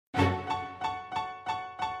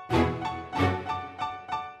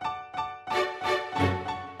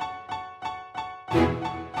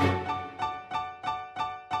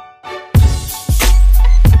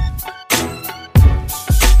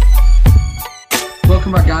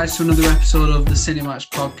Welcome back, guys, to another episode of the CineMatch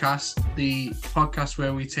podcast, the podcast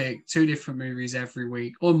where we take two different movies every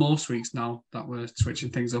week, or most weeks now that we're switching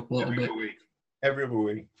things up a little bit. Every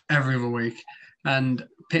other week. And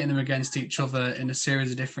pitting them against each other in a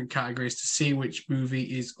series of different categories to see which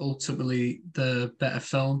movie is ultimately the better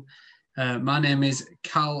film. My name is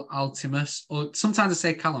Cal Altimus, or sometimes I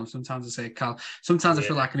say Callum, sometimes I say Cal. Sometimes I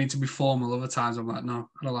feel like I need to be formal, other times I'm like, no,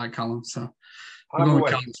 I don't like Callum, so I'm going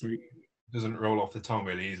with Cal this week. Doesn't roll off the tongue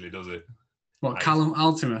really easily, does it? What, Callum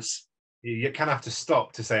Altimus? You kind of have to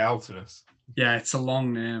stop to say Altimus. Yeah, it's a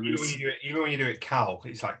long name. Even when you do it Cal,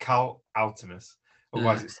 it's like Cal Altimus.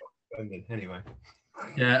 Otherwise, it's offending. Anyway.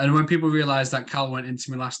 Yeah, and when people realised that Cal went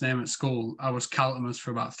into my last name at school, I was Caltimus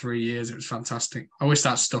for about 3 years. It was fantastic. I wish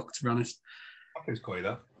that stuck, to be honest. I think it's quite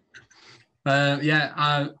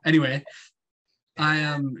that. Anyway, I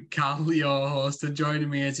am Cal, your host, and joining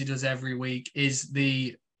me as he does every week is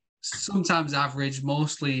the sometimes average,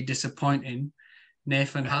 mostly disappointing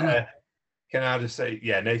Nathan Hanna. Can I just say,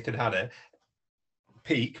 Nathan Hanna,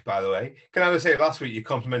 peak, by the way. Can I just say, last week you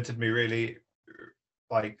complimented me really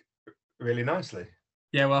nicely.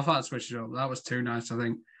 Yeah, well, I thought I'd switch it up. That was too nice, I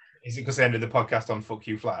think. Is it because I ended the podcast on Fuck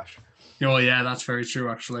You Flash? Oh, yeah, that's very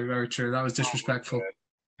true, actually. Very true. That was disrespectful.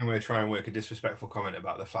 I'm going to try and work a disrespectful comment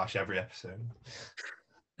about the Flash every episode.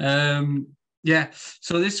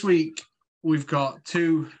 So this week we've got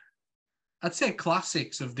two, I'd say,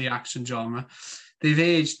 classics of the action genre. They've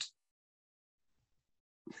aged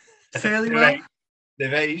fairly well.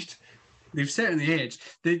 They've certainly aged.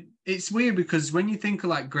 It's weird because when you think of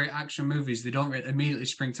like great action movies, they don't immediately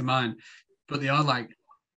spring to mind, but they are like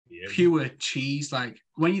pure cheese. Like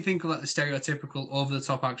when you think of like the stereotypical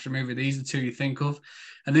over-the-top action movie, these are the two you think of.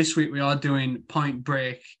 And this week we are doing Point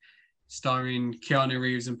Break, starring Keanu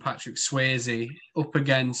Reeves and Patrick Swayze, up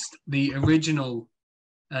against the original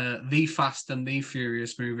The Fast and the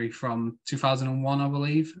Furious movie from 2001, I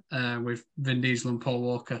believe, with Vin Diesel and Paul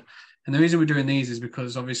Walker. And the reason we're doing these is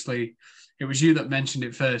because obviously it was you that mentioned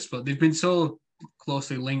it first, but they've been so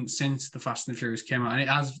closely linked since The Fast and the Furious came out, and it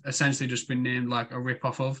has essentially just been named like a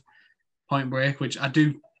rip-off of Point Break, which I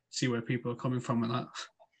do see where people are coming from with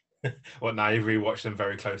that. Well, now you've rewatched them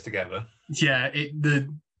very close together. Yeah, do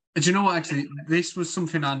you know what, actually, this was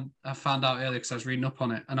something I found out earlier because I was reading up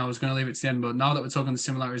on it, and I was going to leave it to the end, but now that we're talking the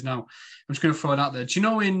similarities now, I'm just going to throw it out there. Do you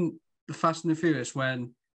know in The Fast and the Furious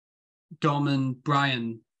when Dom and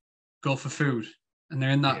Brian go for food and they're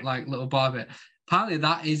in that like little bar bit? Apparently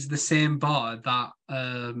that is the same bar that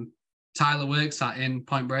Tyler works at in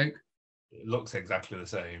Point Break. It looks exactly the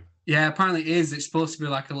same. Yeah, apparently it is. It's supposed to be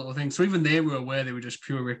like a little thing. So even they were aware, they were just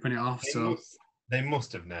pure ripping it off. They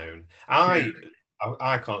must have known.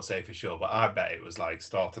 I can't say for sure, but I bet it was like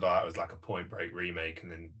started out as like a Point Break remake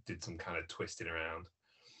and then did some kind of twisting around.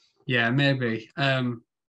 Yeah, maybe. But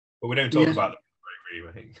we don't talk about the Point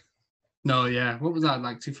Break remake. No, yeah. What was that,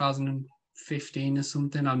 like 2015 or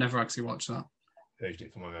something? I've never actually watched that. Purged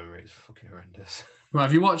it from my memory. It's fucking horrendous. Well,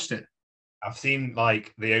 have you watched it? I've seen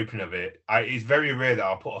like the opening of it. It's very rare that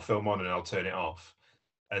I'll put a film on and I'll turn it off,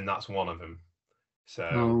 and that's one of them.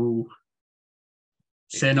 So,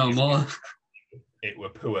 say no more. It were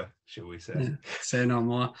poor, shall we say? Yeah, say no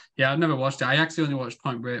more. Yeah, I've never watched it. I actually only watched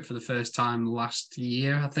Point Break for the first time last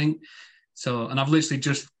year, I think. So, and I've literally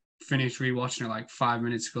just finished rewatching it like 5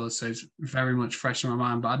 minutes ago, so it's very much fresh in my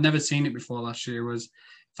mind. But I'd never seen it before last year. Was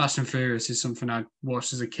Fast and Furious is something I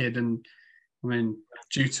watched as a kid, and I mean,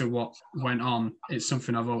 due to what went on, it's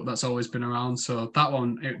something that's always been around. So that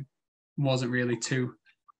one, it wasn't really too,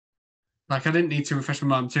 like, I didn't need to refresh my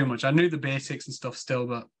mind too much. I knew the basics and stuff still,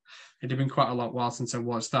 but it had been quite a while since I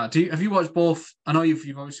watched that. Have you watched both? I know you've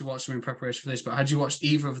obviously watched them in preparation for this, but had you watched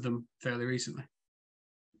either of them fairly recently?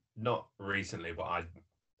 Not recently, but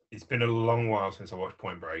it's been a long while since I watched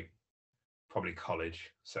Point Break. Probably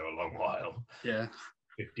college, so a long while. Yeah.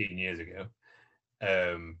 15 years ago.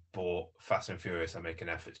 But Fast and Furious, I make an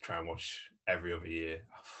effort to try and watch every other year.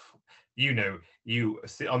 You know,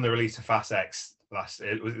 on the release of Fast X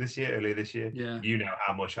earlier this year? Yeah. You know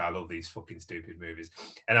how much I love these fucking stupid movies.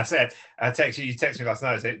 And you texted me last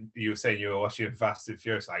night, you were saying you were watching Fast and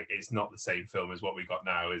Furious, like, it's not the same film as what we got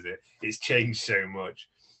now, is it? It's changed so much.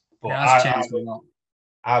 But it has changed a lot.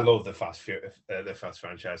 I love the Fast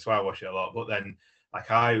franchise, so I watch it a lot. But then,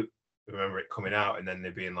 like, I remember it coming out, and then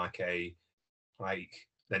there being the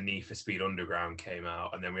Need for Speed Underground came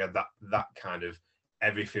out, and then we had that kind of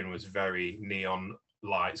everything was very neon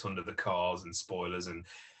lights under the cars and spoilers and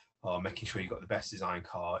making sure you got the best design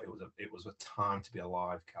car. It was a time to be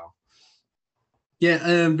alive, Cal.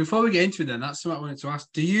 Yeah. Before we get into it, then that's what I wanted to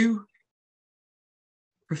ask. Do you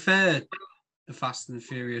prefer the Fast and the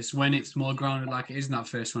Furious when it's more grounded like it is in that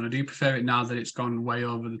first one? I do prefer it now that it's gone way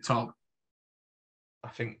over the top. I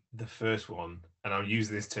think the first one, and I'm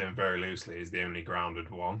using this term very loosely, is the only grounded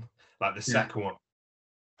one. Like the second one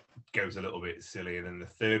goes a little bit silly, and then the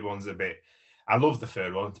third one's a bit. I love the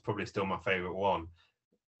third one; it's probably still my favorite one,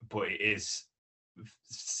 but it is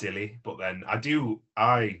silly. But then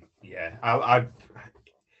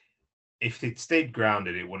if they'd stayed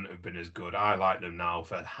grounded, it wouldn't have been as good. I like them now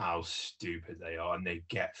for how stupid they are, and they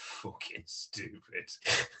get fucking stupid.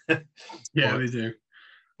 Yeah, they do.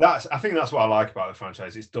 I think that's what I like about the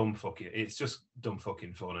franchise. It's dumb fucking. It's just dumb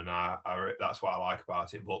fucking fun, and that's what I like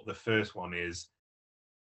about it. But the first one is.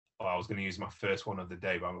 Oh, I was going to use my first one of the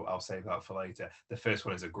day, but I'll save that for later. The first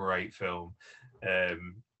one is a great film,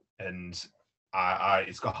 and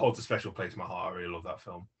it's got holds a special place in my heart. I really love that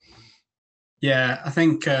film. Yeah, I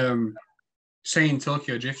think saying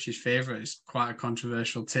Tokyo Drift's your favourite is quite a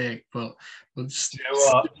controversial take, but we'll just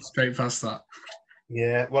straight past that.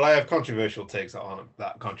 Yeah, well, I have controversial takes that aren't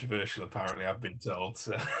that controversial, apparently, I've been told.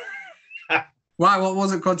 So. Why? What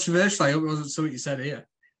wasn't controversial? I hope it wasn't something you said here.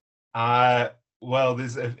 Well,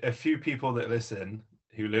 there's a few people that listen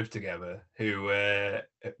who live together who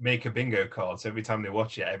make a bingo card. So every time they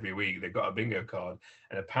watch it every week, they've got a bingo card.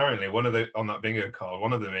 And apparently on that bingo card,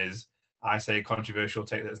 one of them is, I say a controversial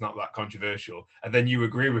take that's not that controversial. And then you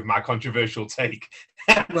agree with my controversial take.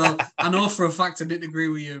 Well, I know for a fact I didn't agree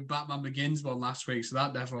with your Batman Begins one last week, so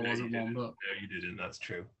that definitely wasn't one. But no, you didn't. That's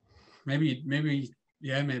true. Maybe.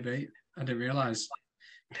 I didn't realise.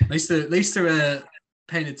 At least they're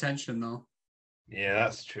paying attention, though. Yeah,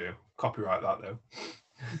 that's true. Copyright that, though.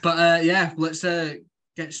 But let's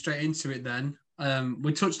get straight into it then.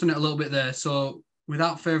 We touched on it a little bit there. So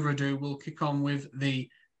without further ado, we'll kick on with the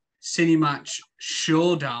CineMatch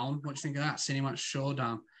Showdown. What do you think of that? CineMatch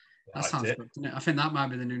Showdown. That sounds good, doesn't it? I think that might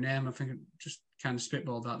be the new name. I think it just kind of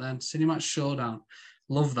spitballed that then. CineMatch Showdown.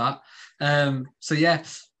 Love that.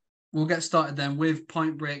 We'll get started then with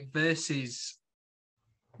Point Break versus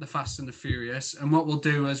the Fast and the Furious. And what we'll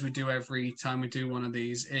do, as we do every time we do one of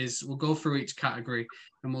these, is we'll go through each category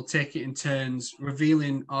and we'll take it in turns,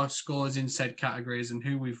 revealing our scores in said categories and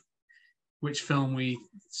which film we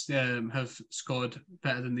have scored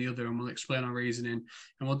better than the other, and we'll explain our reasoning.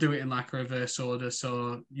 And we'll do it in like a reverse order.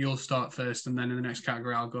 So you'll start first, and then in the next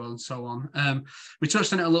category I'll go, and so on. We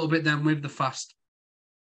touched on it a little bit then with the Fast,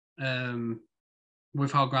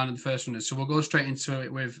 with how grounded the first one is. So we'll go straight into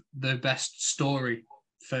it with the best story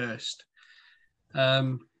first.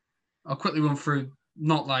 I'll quickly run through,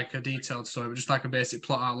 not like a detailed story, but just like a basic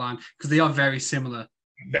plot outline, because they are very similar.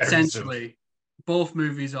 Essentially, both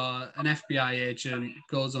movies are an FBI agent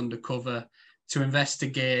goes undercover to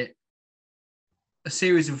investigate a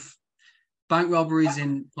series of bank robberies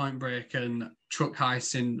in Point Break and truck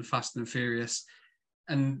heists in Fast and Furious.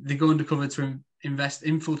 And they go undercover to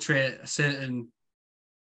infiltrate a certain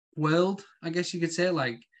world, I guess you could say.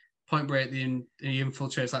 Like Point Break, he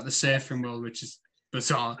infiltrates like the surfing world, which is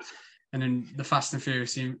bizarre. And in the Fast and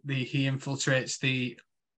Furious, he infiltrates the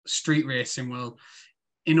street racing world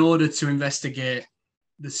in order to investigate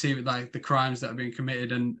the crimes that are being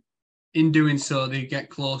committed. And in doing so, they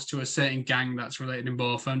get close to a certain gang that's related in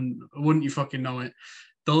both. And wouldn't you fucking know it,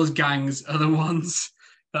 those gangs are the ones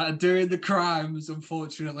that are doing the crimes,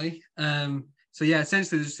 unfortunately.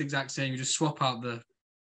 Essentially just the exact same. You just swap out the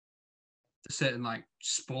certain like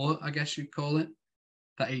sport, I guess you'd call it,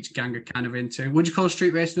 that each gang are kind of into. Would you call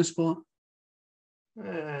street racing a sport?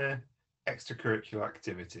 Extracurricular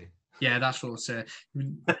activity. Yeah, that's what I'll say.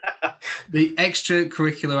 The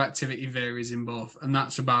extracurricular activity varies in both, and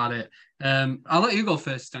that's about it. I'll let you go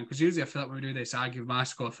first, Dan, because usually I feel like when we do this, I give my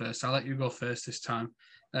score first. I'll let you go first this time.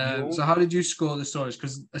 So how did you score the stories?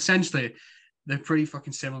 Because essentially, they're pretty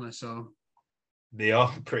fucking similar. So they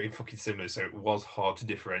are pretty fucking similar. So it was hard to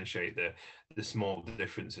differentiate the small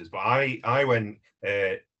differences. But I went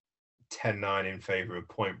 10-9 in favour of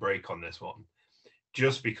Point Break on this one,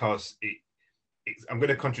 just because I'm going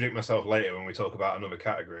to contradict myself later when we talk about another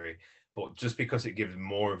category, but just because it gives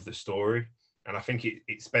more of the story. And I think it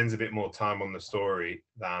spends a bit more time on the story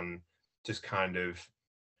than just kind of,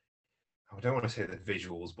 I don't want to say the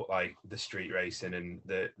visuals, but like the street racing and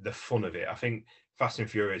the fun of it. I think Fast and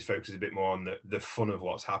Furious focuses a bit more on the fun of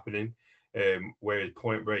what's happening, whereas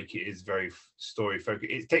Point Break, it is very story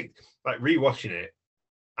focused. Like rewatching it,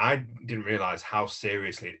 I didn't realize how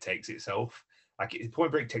seriously it takes itself. Like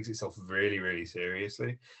Point Break takes itself really, really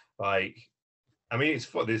seriously. Like, I mean,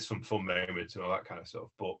 there's some fun moments and all that kind of stuff.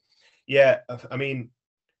 But yeah, I mean,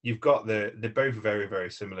 you've got they're both very, very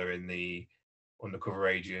similar in the undercover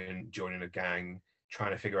agent joining a gang,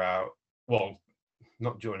 trying to figure out, well,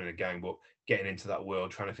 not joining a gang, but getting into that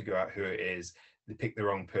world, trying to figure out who it is. They pick the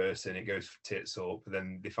wrong person, it goes tits up, but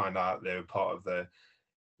then they find out they're part of the,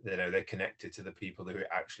 you know, they're connected to the people who it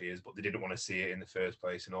actually is, but they didn't want to see it in the first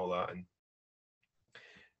place and all that, and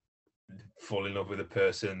fall in love with a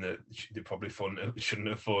person that they probably shouldn't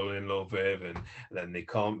have fallen in love with, and then they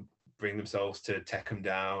can't bring themselves to take them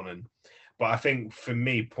down. But I think for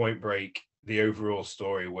me, Point Break, the overall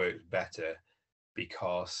story works better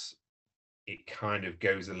because it kind of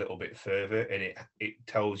goes a little bit further, and it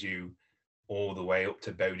tells you all the way up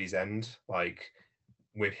to Bodhi's end, like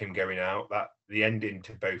with him going out. That the ending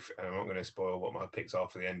to both, and I'm not going to spoil what my picks are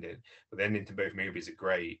for the ending, but the ending to both movies are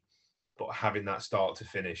great. But having that start to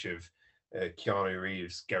finish of Keanu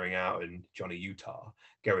Reeves going out and Johnny Utah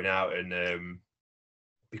going out and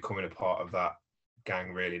becoming a part of that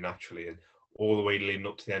gang really naturally, and all the way leading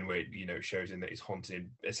up to the end where, you know, it shows him that he's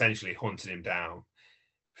essentially hunting him down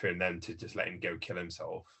for him then to just let him go kill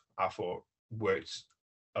himself, I thought worked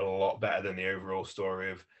a lot better than the overall story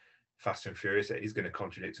of Fast and Furious. He's going to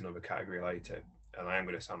contradict another category later, and I am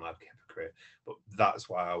going to sound like a hypocrite, but that's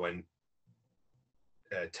why I went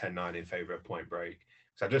 10-9 in favour of Point Break.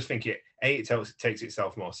 So I just think it takes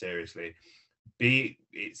itself more seriously. B,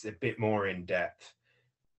 it's a bit more in depth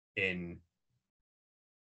in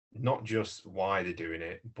not just why they're doing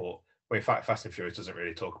it, but well, in fact, Fast and Furious doesn't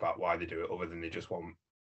really talk about why they do it other than they just want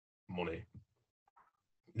money.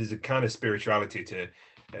 There's a kind of spirituality to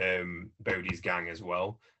Bodhi's gang as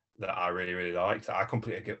well that I really, really liked. That I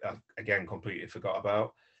completely forgot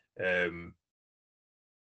about. And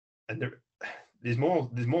there's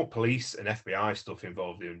more police and FBI stuff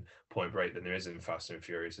involved in Point Break than there is in Fast and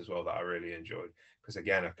Furious as well, that I really enjoyed. Because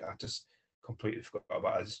again, I just completely forgot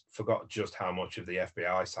about. I just forgot just how much of the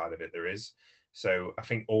FBI side of it there is. So I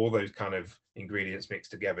think all those kind of ingredients mixed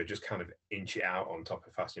together just kind of inch it out on top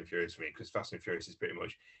of Fast and Furious for me, because Fast and Furious is pretty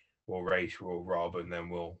much we'll race, we'll rob, and then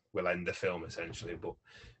we'll end the film essentially.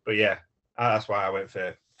 But yeah, that's why I went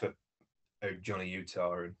for Johnny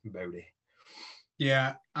Utah and Bodhi.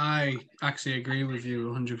 Yeah, I actually agree with you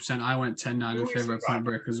 100%. I went 10-9 in favour of Point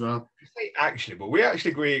Break as well. Actually, but we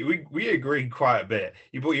actually agree. We agree quite a bit.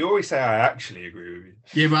 But you always say I actually agree with you.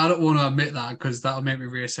 Yeah, but I don't want to admit that because that'll make me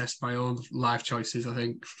reassess my own life choices, I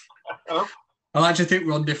think. I actually think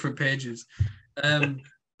we're on different pages.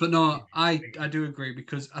 But no, I do agree,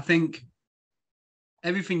 because I think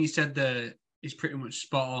everything you said there is pretty much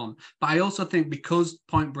spot on. But I also think because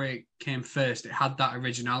Point Break came first, it had that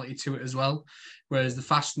originality to it as well. Whereas the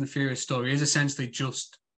Fast and the Furious story is essentially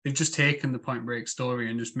they've just taken the Point Break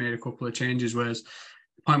story and just made a couple of changes. Whereas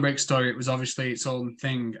the Point Break story, it was obviously its own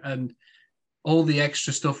thing. And all the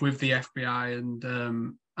extra stuff with the FBI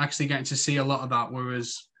and actually getting to see a lot of that,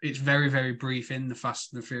 whereas it's very, very brief in the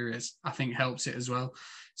Fast and the Furious, I think helps it as well.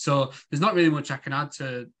 So there's not really much I can add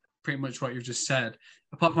to pretty much what you've just said.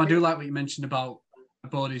 Apart from, I do like what you mentioned about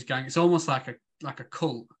Bodhi's gang. It's almost like a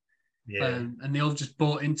cult. Yeah. And they all just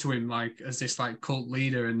bought into him like as this like cult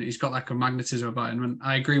leader, and he's got like a magnetism about him. And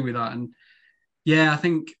I agree with that. And yeah, I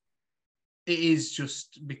think it is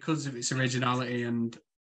just because of its originality and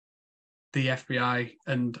the FBI,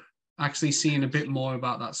 and actually seeing a bit more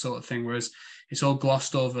about that sort of thing, whereas it's all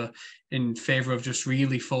glossed over in favour of just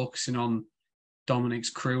really focusing on Dominic's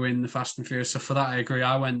crew in the Fast and Furious. So for that, I agree.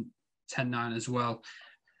 I went 10-9 as well.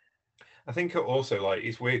 I think also, like,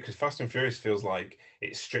 it's weird because Fast and Furious feels like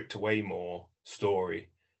it's stripped away more story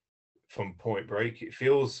from Point Break. It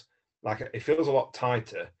feels a lot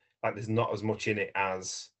tighter. Like there's not as much in it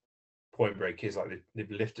as Point Break is. Like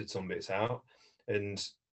they've lifted some bits out. And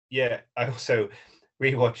yeah, I also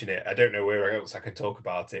rewatching it. I don't know where else I could talk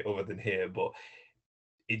about it other than here, but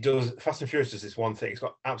it does. Fast and Furious does this one thing. It's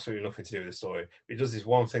got absolutely nothing to do with the story. But it does this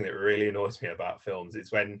one thing that really annoys me about films.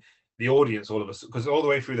 It's when the audience, all of us, because all the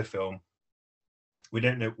way through the film, we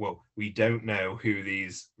don't know who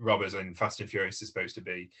these robbers in Fast and Furious is supposed to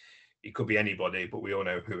be. It could be anybody, but we all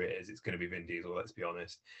know who it is. It's going to be Vin Diesel, let's be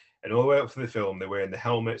honest. And all the way up for the film, they're wearing the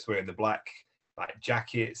helmets, wearing the black like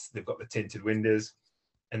jackets. They've got the tinted windows.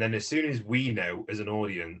 And then as soon as we know as an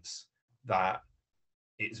audience that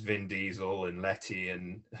it's Vin Diesel and Letty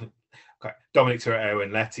and Dominic Toretto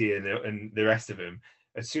and Letty and the rest of them,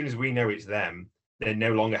 as soon as we know it's them, they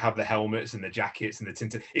no longer have the helmets and the jackets and the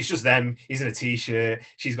tinted. It's just them. He's in a t-shirt.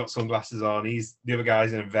 She's got sunglasses on. The other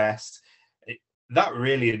guy's in a vest. That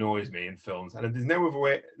really annoys me in films. And there's no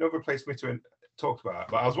other place for me to talk about it.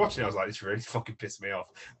 But I was watching it, I was like, this really fucking pissed me off.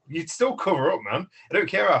 You'd still cover up, man. I don't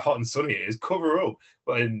care how hot and sunny it is, cover up.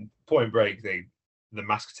 But in Point Break, the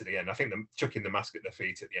mask to the end. I think chucking the mask at their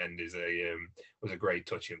feet at the end was a great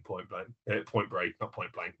touch in Point Break, not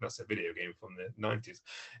Point Blank. That's a video game from the 90s.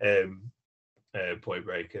 Point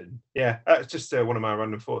Break, and yeah, that's just one of my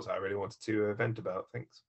random thoughts I really wanted to vent about.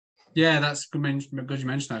 Thanks. Yeah, that's good you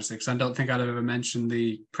mentioned actually, because I don't think I'd ever mentioned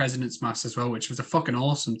the President's Mask as well, which was a fucking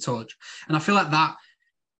awesome touch. And I feel like that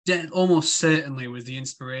almost certainly was the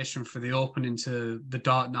inspiration for the opening to The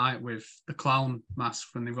Dark Knight with the clown mask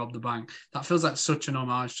when they robbed the bank. That feels like such an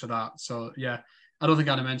homage to that. So yeah, I don't think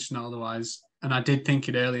I'd have mentioned it otherwise. And I did think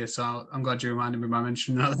it earlier, so I'm glad you reminded me by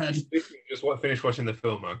mentioning that then. Just finish watching the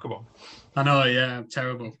film, man. Come on. I know, yeah,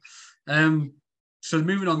 terrible. So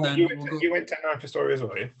moving on then. You went 10-9 for story as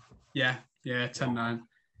well, yeah? Yeah, 10-9.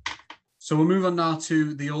 So we'll move on now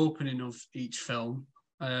to the opening of each film.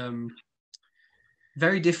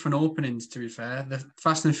 Very different openings, to be fair. The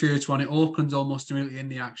Fast and the Furious one, it opens almost immediately in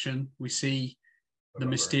the action. We see the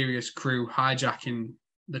mysterious crew hijacking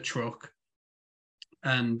the truck.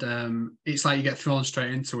 And it's like you get thrown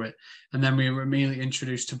straight into it. And then we were immediately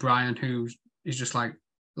introduced to Brian, who is just like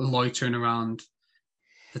loitering around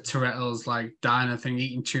the Toretto's like diner thing,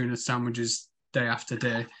 eating tuna sandwiches day after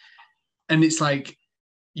day. And it's like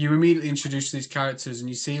you immediately introduce these characters and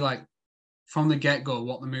you see like from the get-go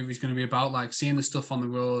what the movie's going to be about, like seeing the stuff on the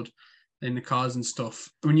road in the cars and stuff.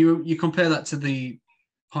 When you compare that to the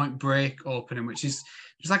Point Break opening, which is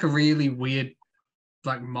just like a really weird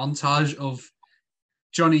like montage of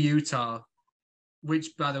Johnny Utah,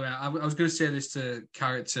 which, by the way, I was going to say this to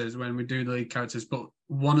characters when we do the lead characters, but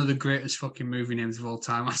one of the greatest fucking movie names of all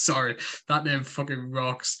time. I'm sorry, that name fucking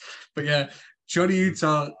rocks. But yeah, Johnny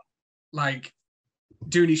Utah, like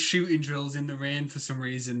doing his shooting drills in the rain for some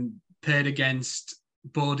reason, paired against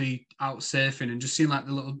Bodhi out surfing, and just seeing like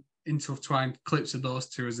the little intertwined clips of those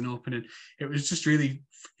two as an opening. It was just really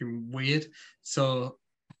fucking weird. So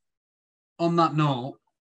on that note,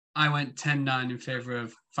 I went 10-9 in favour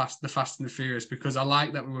of the Fast and the Furious because I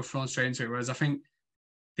like that we were thrown straight into it. Whereas I think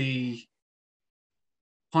the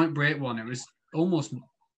Point Break one, it was almost,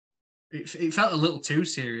 it felt a little too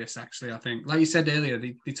serious, actually, I think. Like you said earlier,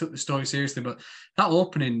 they took the story seriously, but that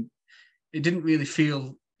opening, it didn't really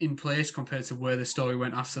feel in place compared to where the story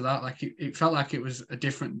went after that. Like it felt like it was a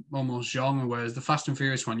different almost genre, whereas the Fast and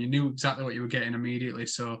Furious one, you knew exactly what you were getting immediately.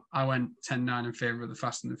 So I went 10-9 in favour of the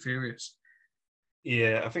Fast and the Furious.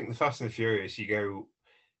 Yeah, I think the Fast and the Furious,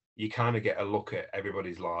 you kind of get a look at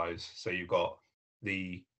everybody's lives. So you've got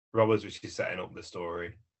the robbers, which is setting up the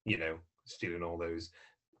story, stealing all those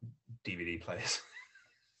DVD players,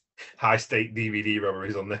 high stake DVD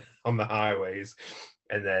robberies on the highways,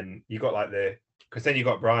 and then you got because then you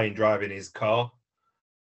got Brian driving his car,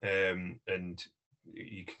 and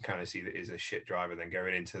you can kind of see that he's a shit driver. Then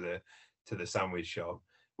going into the sandwich shop,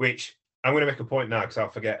 which I'm going to make a point now because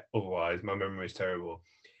I'll forget otherwise. My memory is terrible.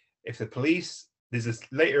 If the police, there's this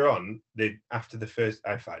later on, after the first,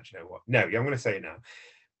 in fact, you know what? No, I'm going to say it now.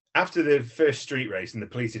 After the first street race and the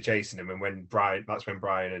police are chasing him, and that's when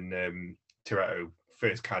Brian and Toretto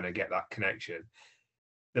first kind of get that connection.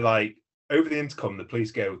 They're like, over the intercom, the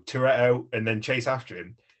police go, Toretto, and then chase after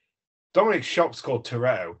him. Dominic's shop's called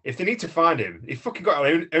Toretto. If they need to find him, he fucking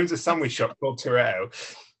owns a sandwich shop called Toretto.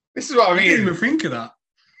 This is what I mean. I didn't even think of that.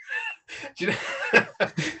 Do you know?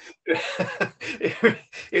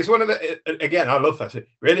 It's one of the, again, I love that. It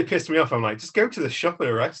really pissed me off. I'm like, just go to the shop and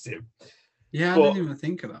arrest him. Yeah, I didn't even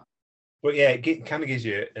think of that. But yeah, it kind of gives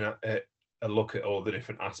you a look at all the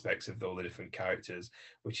different aspects of all the different characters,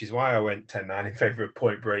 which is why I went 10-9 in favour of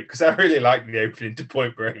Point Break, because I really liked the opening to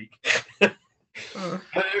Point Break. I don't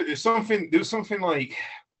know, there was something like,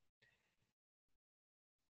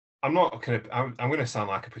 I'm going to sound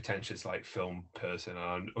like a pretentious like film person, and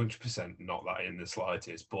I'm 100% not that in the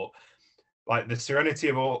slightest, but like the serenity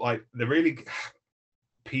of all, like the really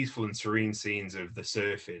peaceful and serene scenes of the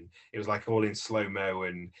surfing, it was like all in slow-mo,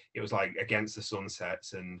 and it was like against the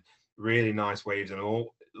sunsets and really nice waves and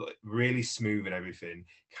all like, really smooth and everything,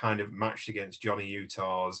 kind of matched against Johnny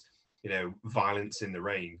Utah's violence in the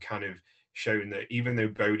rain, kind of showing that even though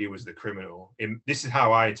Bodhi was the criminal, this is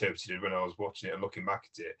how I interpreted it when I was watching it and looking back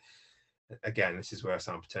at it. Again, this is where I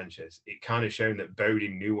sound pretentious. It kind of shown that Bodhi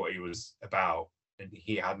knew what he was about and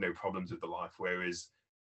he had no problems with the life, whereas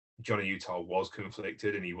Johnny Utah was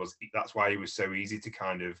conflicted, and that's why he was so easy to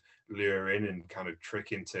kind of lure in and kind of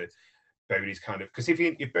trick into Bodhi's kind of, because I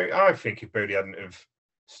think if Bodhi hadn't have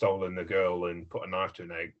stolen the girl and put a knife to her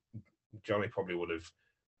neck, Johnny probably would have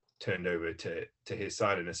turned over to his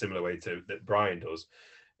side in a similar way that Brian does,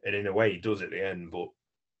 and in a way he does at the end. But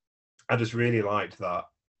I just really liked that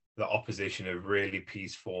opposition of really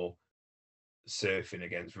peaceful surfing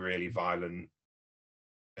against really violent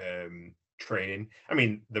training. I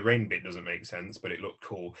mean, the rain bit doesn't make sense, but it looked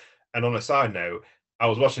cool. And on a side note, I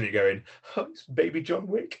was watching it going, oh, it's baby John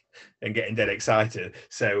Wick, and getting dead excited.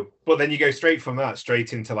 So, but then you go straight from that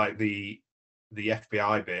straight into like the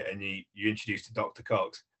FBI bit, and you introduce to Dr.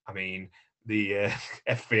 Cox. I mean, the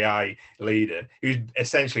FBI leader, who's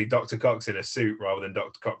essentially Dr. Cox in a suit rather than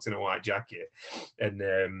Dr. Cox in a white jacket, and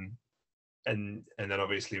then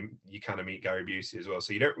obviously you kind of meet Gary Busey as well.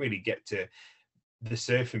 So you don't really get to the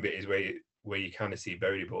surfing bit is where you kind of see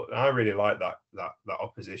Bodhi, but I really like that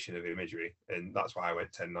opposition of imagery, and that's why I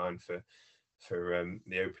went 10-9 for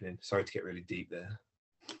the opening. Sorry to get really deep there.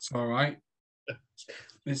 It's all right.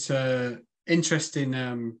 It's interesting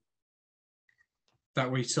that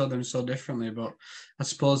we saw them so differently, but I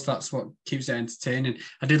suppose that's what keeps it entertaining.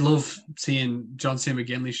 I did love seeing John C.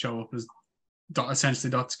 McGinley show up as essentially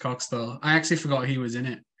Dr. Cox, though. I actually forgot he was in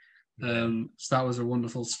it. So that was a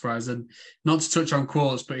wonderful surprise. And not to touch on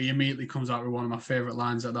quotes, but he immediately comes out with one of my favorite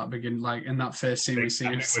lines at that beginning, like in that first scene we see.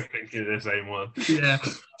 We're thinking the same one. Yeah.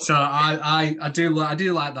 So I do like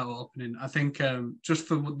that opening. I think just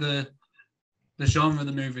for the genre of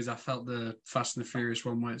the movies, I felt the Fast and the Furious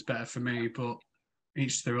one where it's better for me, but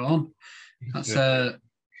each their own. That's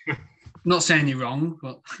not saying you're wrong,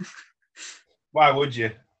 but why would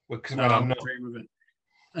you? Because I'm not. Dream of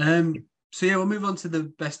it. So yeah, we'll move on to the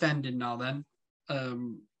best ending now. Then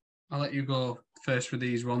I'll let you go first with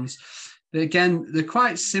these ones. Again, they're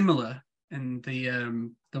quite similar in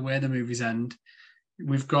the way the movies end.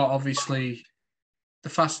 We've got obviously the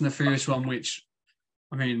Fast and the Furious one, which,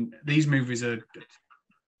 I mean, these movies are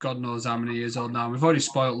God knows how many years old now. We've already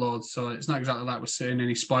spoiled loads, so it's not exactly like we're saying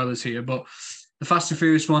any spoilers here. But the Fast and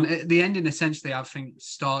Furious one, the ending essentially, I think,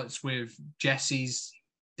 starts with Jesse's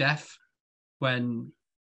death when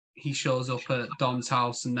he shows up at Dom's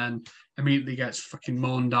house and then immediately gets fucking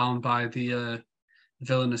mown down by the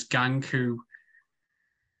villainous gang who,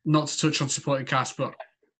 not to touch on supporting cast, but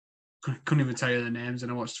couldn't even tell you their names,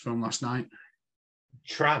 and I watched the film last night.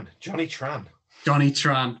 Johnny Tran.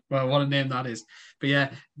 Well, what a name that is. But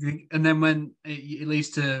yeah, and then when it leads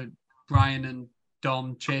to Brian and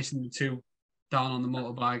Dom chasing the two down on the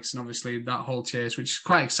motorbikes, and obviously that whole chase, which is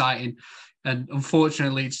quite exciting, and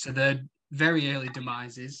unfortunately leads to their very early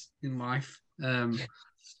demises in life. Then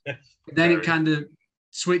it kind of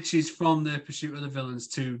switches from the pursuit of the villains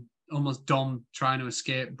to almost Dom trying to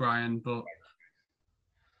escape Brian, but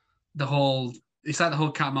it's like the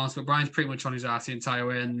whole cat and mouse, but Brian's pretty much on his ass the entire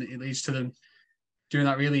way, and it leads to them doing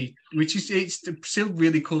that it's still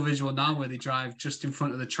really cool visual now where they drive just in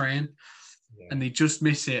front of the train and they just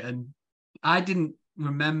miss it. And I didn't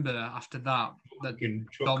remember after that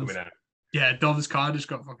Dom's car just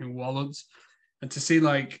got fucking walloped, and to see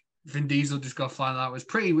like Vin Diesel just go flying, that was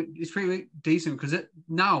it's pretty decent, because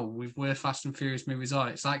now with where Fast and Furious movies are,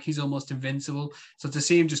 it's like he's almost invincible. So to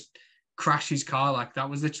see him just crash his car like that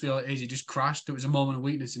was literally all it is. He just crashed. It was a moment of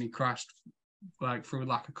weakness and he crashed like through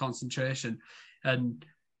lack of concentration, and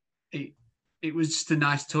it was just a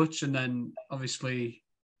nice touch. And then obviously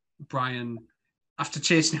Brian, after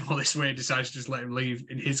chasing him all this way, decides to just let him leave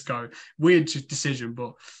in his car. Weird decision,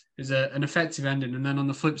 but it's an effective ending. And then on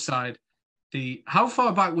the flip side, how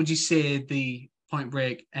far back would you say the Point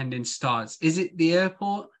Break ending starts? Is it the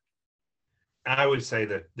airport? I would say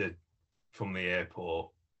that from the airport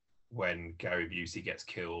when Gary Busey gets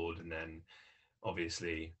killed, and then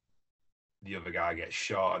obviously the other guy gets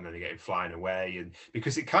shot, and then they get him flying away, and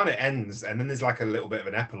because it kind of ends, and then there's like a little bit of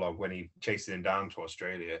an epilogue when he chases him down to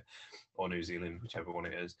Australia or New Zealand, whichever one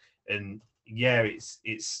it is. And yeah,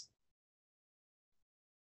 it's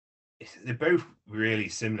they're both really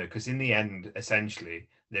similar, because in the end, essentially,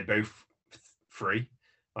 they're both free.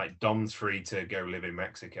 Like Dom's free to go live in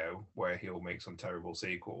Mexico, where he'll make some terrible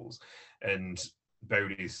sequels, and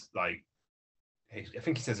Bodhi's like, I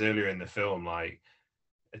think he says earlier in the film, like,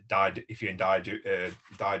 if you die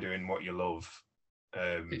doing what you love.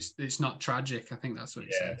 It's not tragic. I think that's what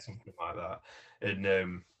he said. Yeah, something like that.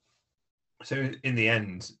 And so in the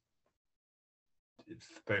end,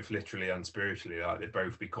 both literally and spiritually, like, they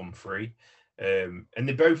both become free, and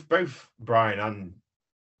they both Brian and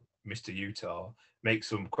Mr. Utah make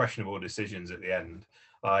some questionable decisions at the end.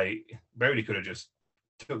 Like Bodhi could have just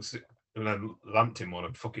took and then lamped him on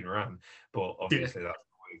and fucking ran, but obviously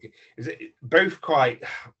is it both quite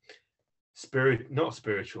not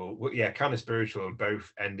spiritual, yeah, kind of spiritual, and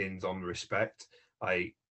both endings on respect.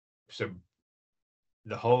 Like, so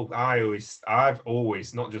the whole, I've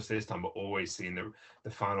always, not just this time, but always seen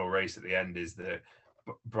the final race at the end is that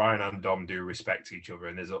Brian and Dom do respect each other,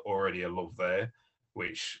 and there's already a love there,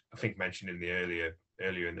 which I think mentioned in the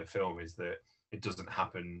earlier in the film, is that it doesn't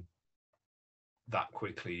happen that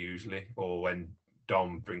quickly usually, or when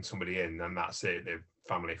Dom brings somebody in, and that's it. They're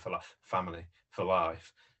family for life. Family for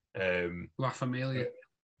life. La Familia.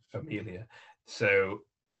 Familia. So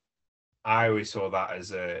I always saw that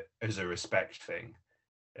as a respect thing.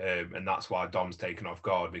 And that's why Dom's taken off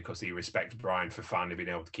guard, because he respects Brian for finally being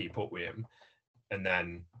able to keep up with him. And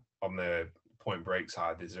then on the Point Break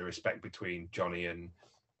side, there's a respect between Johnny and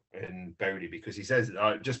Bodhi, because he says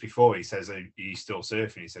just before he says he's still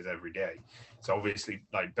surfing. He says every day. So obviously,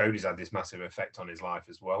 like, Bodhi's had this massive effect on his life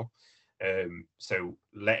as well. So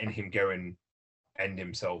letting him go and end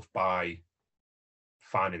himself by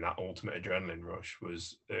finding that ultimate adrenaline rush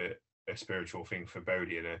was a spiritual thing for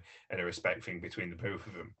Bodhi, and a respect thing between the both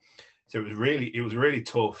of them. So it was really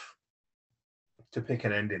tough to pick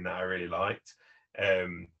an ending that I really liked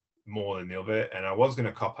more than the other. And I was going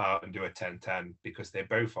to cop out and do a 10-10 because they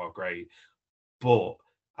both are great, but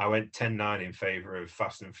I went 10-9 in favor of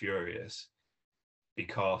Fast and Furious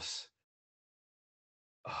because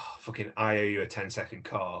fucking I owe you a 10-second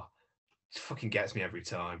car fucking gets me every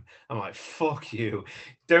time. I'm like, fuck you.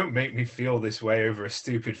 Don't make me feel this way over a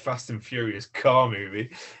stupid Fast and Furious car movie.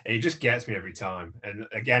 And it just gets me every time. And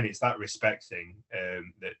again, it's that respect thing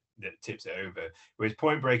that tips it over. Whereas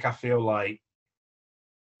Point Break, I feel like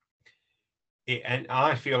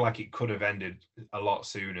it could have ended a lot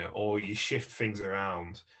sooner, or you shift things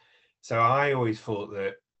around. So I always thought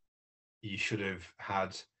that you should have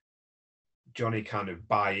had Johnny kind of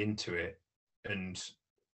buy into it and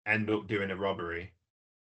end up doing a robbery,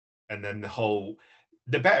 and then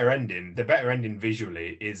the better ending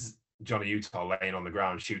visually is Johnny Utah laying on the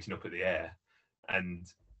ground shooting up at the air, and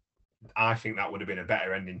I think that would have been a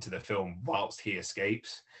better ending to the film whilst he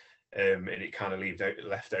escapes, and it kind of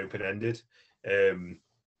left open ended. And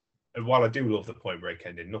while I do love the Point Break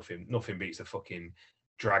ending, nothing beats a fucking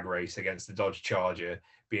drag race against the Dodge Charger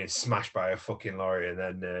being smashed by a fucking lorry,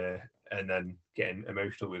 and then getting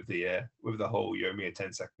emotional with the whole "you owe me a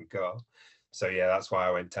 10-second car." So yeah, that's why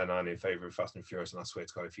I went 10-9 in favour of Fast and Furious. And I swear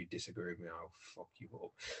to God, if you disagree with me, I'll fuck you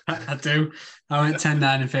up. I do. I went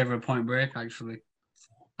 10-9 in favour of Point Break, actually.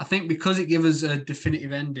 I think because it gives us a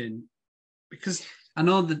definitive ending. Because I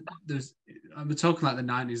know that we're talking like the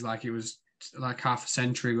 90s, like it was like half a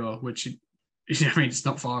century ago, which I mean, it's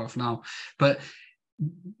not far off now. But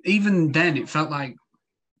even then, it felt like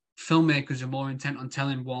filmmakers are more intent on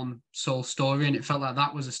telling one sole story, and it felt like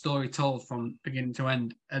that was a story told from beginning to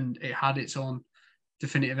end, and it had its own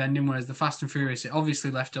definitive ending. Whereas the Fast and Furious, it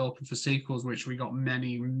obviously left it open for sequels, which we got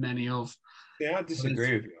many of. Yeah, I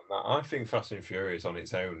disagree with you on that. I think Fast and Furious on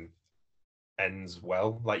its own ends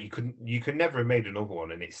well. Like, you could never have made another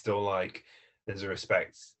one, and it's still like there's a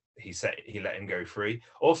respect. He let him go free.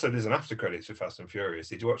 Also, there's an after credits for Fast and Furious.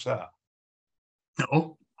 Did you watch that?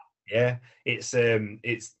 No. Yeah, it's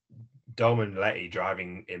Dom and Letty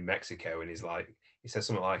driving in Mexico, and he says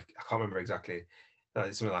something like, I can't remember exactly.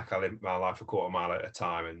 It's something like, I live my life a quarter mile at a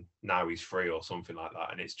time, and now he's free, or something like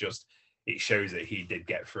that. And it shows that he did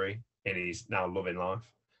get free, and he's now loving life.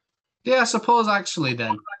 Yeah, I suppose actually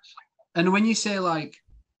then. And when you say like,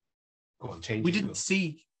 go on, change. We didn't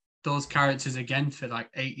see those characters again for like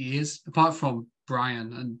 8 years, apart from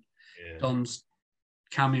Brian and Dom's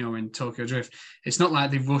cameo in Tokyo Drift. It's not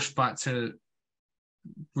like they rushed back to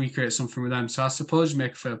recreate something with them. So I suppose you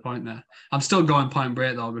make a fair point there. I'm still going Point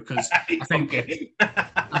Break though, because I think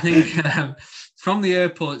from the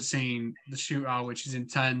airport scene, the shootout, which is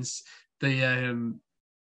intense, the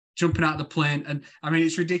jumping out of the plane, and I mean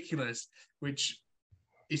it's ridiculous. Which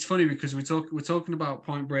it's funny because we're talking about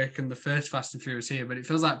Point Break and the first Fast and Furious here, but it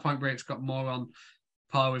feels like Point Break's got more on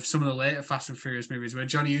par with some of the later Fast and Furious movies, where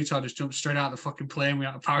Johnny Utah just jumps straight out of the fucking plane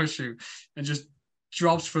without a parachute and just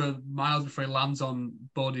drops for miles before he lands on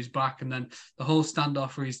Bodhi's back, and then the whole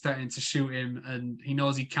standoff where he's threatening to shoot him, and he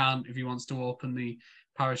knows he can't if he wants to open the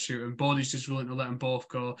parachute, and Bodhi's just willing to let them both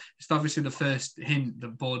go. It's obviously the first hint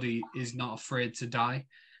that Bodhi is not afraid to die,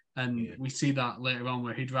 and we see that later on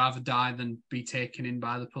where he'd rather die than be taken in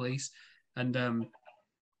by the police. And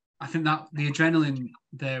I think that the adrenaline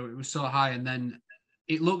there, it was so high, and then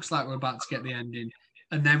it looks like we're about to get the ending,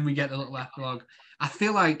 and then we get the little epilogue. I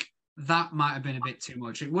feel like that might have been a bit too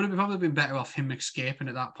much. It would have probably been better off him escaping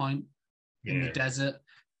at that point in the desert.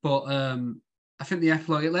 But I think the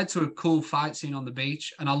epilogue, it led to a cool fight scene on the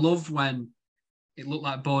beach. And I loved when it looked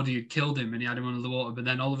like Bodhi had killed him and he had him under the water, but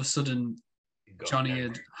then all of a sudden Johnny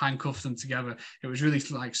had handcuffed them together. It was really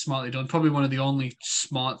like smartly done. Probably one of the only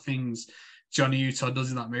smart things Johnny Utah does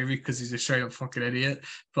in that movie, because he's a straight up fucking idiot.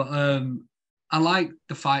 But I like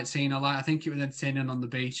the fight scene. I think it was entertaining on the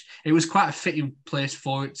beach. It was quite a fitting place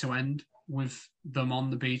for it to end, with them on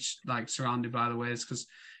the beach, like surrounded by the waves, because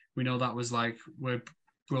we know that was like where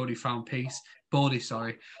Brody found peace. Bodie,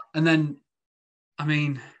 sorry. And then, I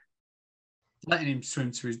mean, letting him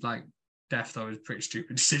swim to his like death though was a pretty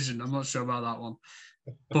stupid decision. I'm not sure about that one.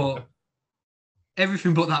 But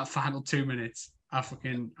everything but that final 2 minutes, I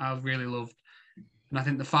really loved. And I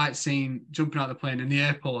think the fight scene, jumping out of the plane in the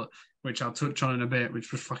airport, which I'll touch on in a bit,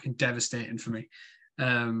 which was fucking devastating for me.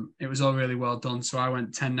 It was all really well done. So I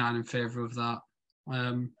went 10-9 in favour of that.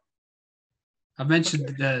 I've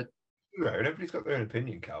mentioned the... No, everybody's got their own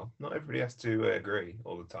opinion, Cal. Not everybody has to agree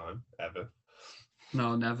all the time, ever.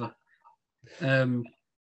 No, never.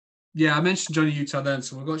 Yeah, I mentioned Johnny Utah then,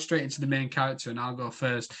 so we'll go straight into the main character and I'll go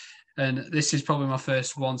first. And this is probably my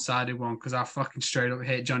first one-sided one because I fucking straight up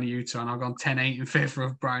hate Johnny Utah and I've gone 10-8 in favour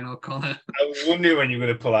of Brian O'Connor. I was wondering when you were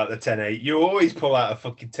going to pull out the 10-8. You always pull out a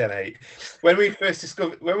fucking 10-8. When we first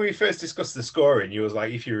discussed the scoring, you was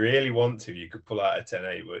like, if you really want to, you could pull out a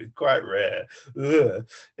 10-8, but it's quite rare. Ugh.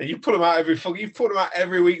 And you pull them out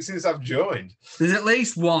every week since I've joined. There's at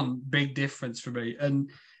least one big difference for me. And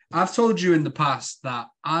I've told you in the past that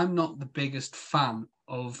I'm not the biggest fan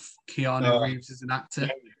of Keanu Reeves as an actor.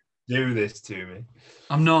 Do this to me.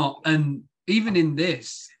 I'm not. And even in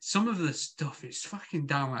this, some of the stuff is fucking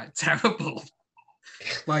downright terrible.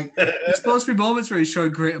 Like, there's supposed to be moments where he's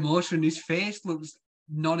showing great emotion. His face looks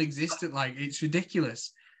non-existent. Like, it's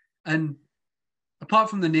ridiculous. And apart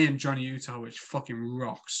from the name Johnny Utah, which fucking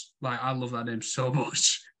rocks. Like, I love that name so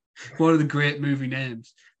much. One of the great movie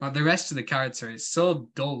names. Like, the rest of the character is so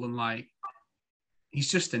dull and, like, he's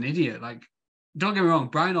just an idiot. Like, don't get me wrong,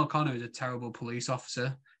 Brian O'Connor is a terrible police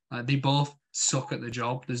officer. They both suck at the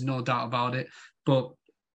job. There's no doubt about it. But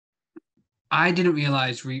I didn't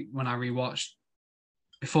realize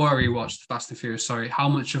before I rewatched Fast and Furious, how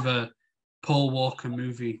much of a Paul Walker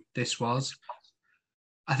movie this was.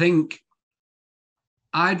 I think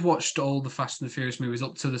I'd watched all the Fast and the Furious movies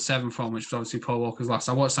up to the 7th one, which was obviously Paul Walker's last.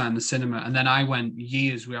 I watched that in the cinema, and then I went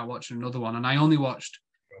years without watching another one, and I only watched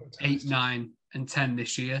 8, 9, and 10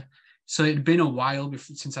 this year. So it'd been a while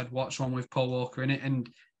since I'd watched one with Paul Walker in it, and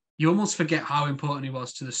you almost forget how important he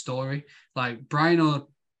was to the story. Like Brian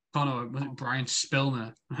O'Connor, wasn't Brian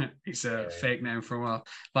Spillner? It's a fake name for a while.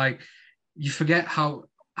 Like you forget how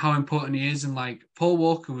important he is, and like Paul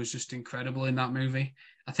Walker was just incredible in that movie.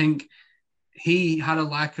 I think he had a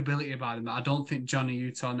likability about him that I don't think Johnny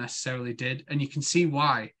Utah necessarily did, and you can see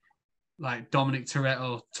why. Like Dominic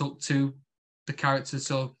Toretto took to the character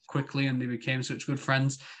so quickly, and they became such good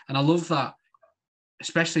friends. And I love that.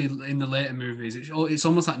 Especially in the later movies, it's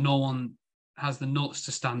almost like no one has the nuts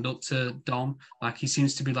to stand up to Dom. Like he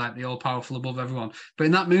seems to be like the all-powerful above everyone. But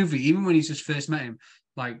in that movie, even when he's just first met him,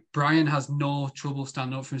 like Brian has no trouble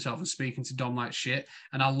standing up for himself and speaking to Dom like shit.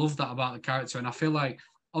 And I love that about the character. And I feel like,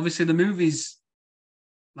 obviously, the movies,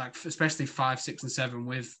 like especially 5, 6, and 7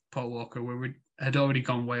 with Paul Walker, we had already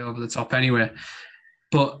gone way over the top anyway.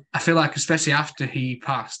 But I feel like, especially after he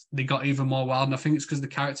passed, they got even more wild. And I think it's because the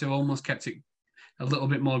character almost kept it a little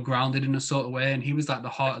bit more grounded in a sort of way, and he was like the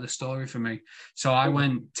heart of the story for me. So I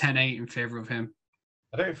went 10-8 in favour of him.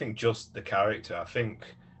 I don't think just the character. I think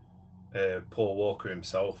Paul Walker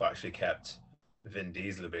himself actually kept Vin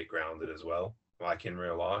Diesel a bit grounded as well, like in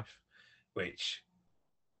real life, which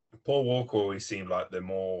Paul Walker always seemed like the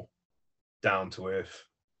more down-to-earth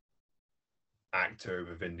actor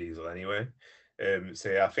of Vin Diesel anyway.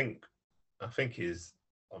 So yeah, I think his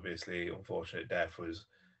obviously unfortunate death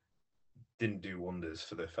didn't do wonders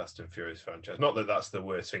for the Fast and Furious franchise. Not that that's the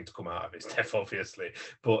worst thing to come out of his death, obviously,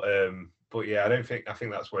 but yeah, I think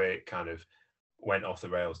that's where it kind of went off the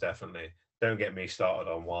rails. Definitely. Don't get me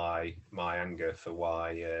started on why my anger for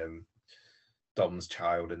why Dom's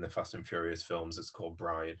child in the Fast and Furious films is called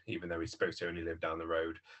Brian, even though he's supposed to only live down the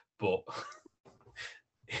road. But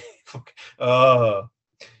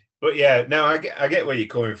but yeah, no, I get where you're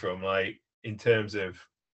coming from. Like in terms of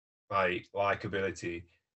like likability.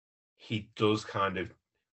 He does kind of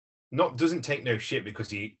doesn't take no shit because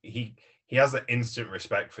he has that instant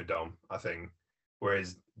respect for Dom, I think,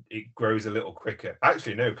 whereas it grows a little quicker.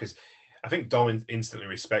 Actually, no, because I think Dom instantly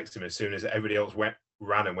respects him as soon as everybody else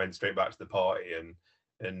ran and went straight back to the party,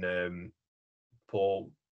 and Paul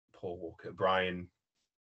Walker, Brian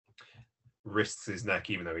risks his neck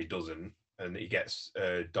even though he doesn't, and he gets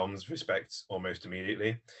Dom's respect almost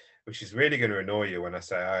immediately, which is really going to annoy you when I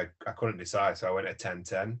say I couldn't decide, so I went at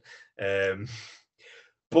 10-10.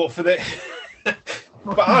 But for the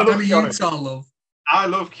but I love Keanu. I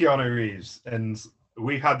love Keanu Reeves, and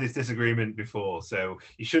we've had this disagreement before, so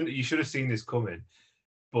you should have seen this coming.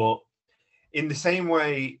 But in the same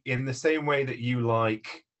way that you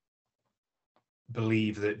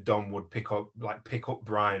believe that Dom would pick up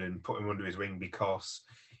Brian and put him under his wing because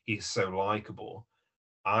he's so likable,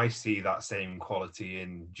 I see that same quality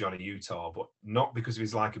in Johnny Utah, but not because of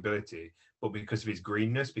his likability, but because of his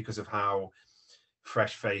greenness, because of how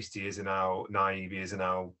fresh-faced he is and how naive he is and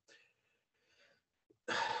how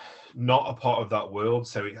not a part of that world.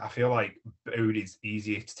 So I feel like Bodhi's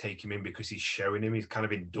easier to take him in because he's showing him, he's kind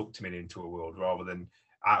of inducting him into a world rather than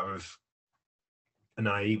out of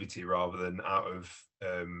naivety, rather than out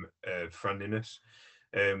of friendliness.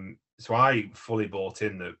 So I fully bought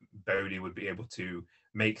in that Bodhi would be able to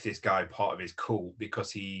make this guy part of his cult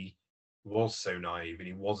because he was so naive and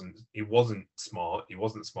he wasn't smart. He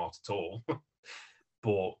wasn't smart at all.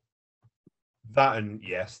 But that, and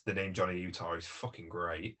yes, the name Johnny Utah is fucking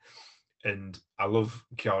great. And I love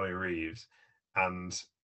Keanu Reeves. And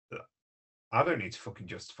I don't need to fucking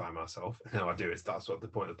justify myself. No, I do. That's what the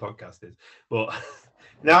point of the podcast is. But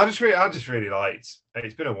no, I just really liked.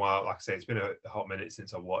 It's been a while. Like I say, it's been a hot minute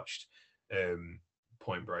since I watched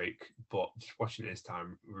Point Break. But just watching it this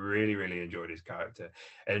time, really, really enjoyed his character.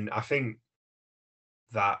 And I think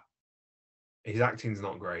that his acting's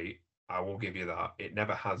not great. I will give you that. It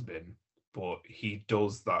never has been. But he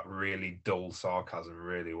does that really dull sarcasm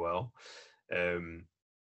really well. When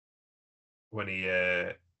he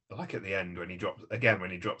like at the end when he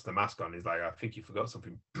drops the mask on, he's like, I think you forgot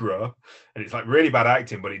something, bro. And it's like really bad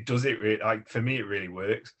acting, but it does it really, like, for me it really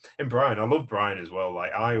works. And Brian, I love Brian as well.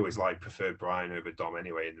 Like I always preferred Brian over Dom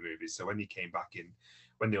anyway in the movies. So when he came back in,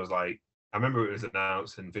 when there was like, I remember it was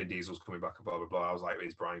announced and Vin Diesel's coming back and blah blah blah, I was like,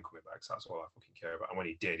 is Brian coming back? So that's all I fucking care about. And when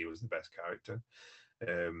he did, he was the best character.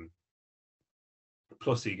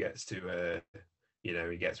 Plus he gets to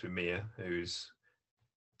he gets with Mia, who's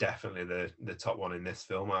definitely the top one in this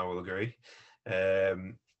film, I will agree.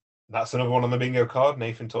 That's another one on the bingo card.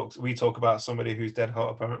 We talk about somebody who's dead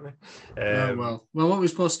hot, apparently. Well, what we're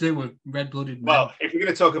supposed to do with red-blooded men. Well, if we're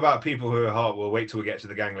going to talk about people who are hot, we'll wait till we get to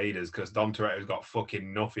the gang leaders, because Dom Toretto's got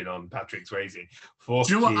fucking nothing on Patrick Swayze. Do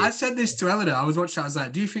you know what? I said this to Eleanor. I was watching, I was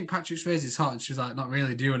like, do you think Patrick Swayze is hot? And she was like, not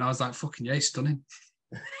really, do you? And I was like, fucking yeah, he's stunning.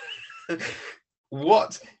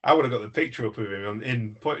 What? I would have got the picture up of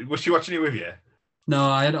him was she watching it with you? No,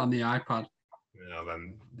 I had it on the iPad. Yeah,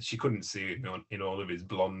 then she couldn't see it in all of his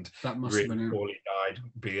blonde, that must really have been poorly dyed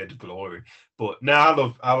beard glory. But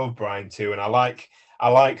no, I love Brian too, and I like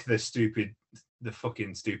the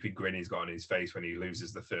fucking stupid grin he's got on his face when he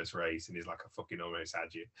loses the first race, and he's like, I fucking almost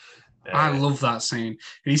had you. I love that scene.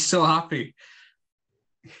 He's so happy.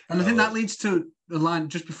 And I think that leads to the line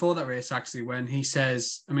just before that race, actually, when he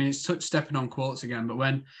says, I mean, it's stepping on quotes again, but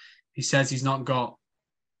when he says he's not got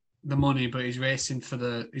the money, but he's racing for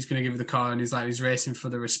he's going to give the car, and he's racing for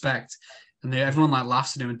the respect. And everyone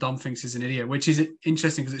laughs at him, and Dom thinks he's an idiot, which is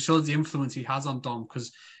interesting because it shows the influence he has on Dom.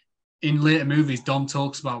 Because in later movies, Dom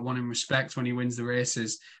talks about wanting respect when he wins the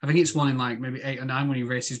races. I think it's one in maybe 8 or 9 when he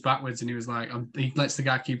races backwards, and he was like, he lets the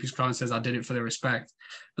guy keep his car and says, I did it for the respect.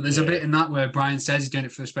 But there's a bit in that where Brian says he's doing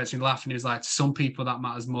it for the respect, and he laughs, and he was like, to some people that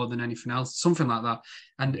matters more than anything else, something like that.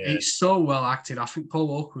 And it's so well acted. I think Paul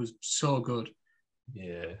Walker was so good.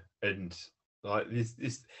 Yeah. And like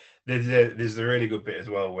there's a really good bit as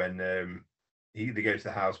well when they go to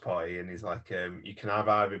the house party, and he's like, you can have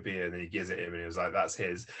either beer, and then he gives it him, and he was like, that's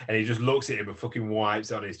his, and he just looks at him and fucking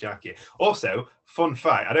wipes it on his jacket. Also, fun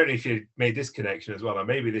fact, I don't know if you made this connection as well, and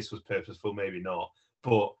maybe this was purposeful, maybe not,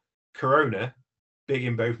 but Corona, big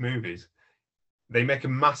in both movies. They make a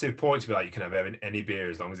massive point to be like, you can have any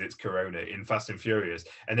beer as long as it's Corona in Fast and Furious.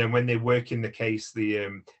 And then when they work in the case, the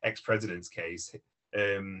ex-president's case,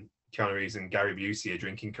 Keanu Reeves and Gary Busey are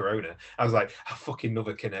drinking Corona. I was like, a fucking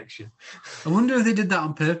another connection. I wonder if they did that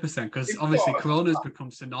on purpose then, because obviously Corona's become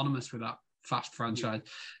synonymous with that Fast franchise.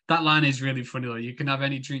 That line is really funny though. You can have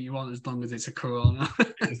any drink you want as long as it's a Corona.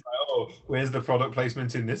 It's like, oh, where's the product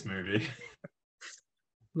placement in this movie?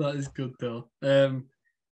 That is good though. I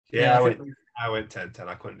went 10-10.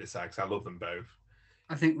 I couldn't decide because I love them both.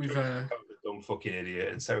 I think we've a dumb fucking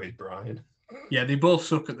idiot, and so is Brian. Yeah, they both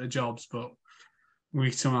suck at their jobs, but we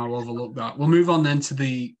somehow overlook that. We'll move on then to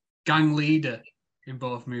the gang leader in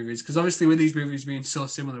both movies, because obviously with these movies being so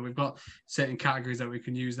similar, we've got certain categories that we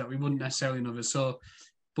can use that we wouldn't necessarily know. So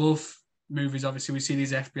both movies, obviously, we see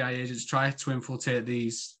these FBI agents try to infiltrate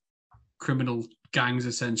these criminal gangs,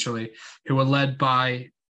 essentially, who are led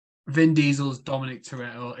by Vin Diesel's Dominic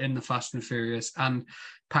Toretto in the Fast and Furious, and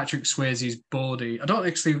Patrick Swayze's Bodhi. I don't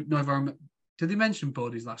actually know if I remember. Did they mention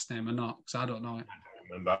Bodhi's last name or not? Because I don't know it. I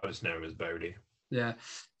don't remember. I just know him as Bodhi. Yeah.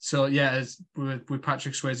 So yeah, with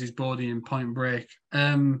Patrick Swayze's Bodhi in Point Break.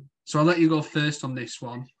 So I'll let you go first on this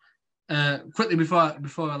one. Quickly before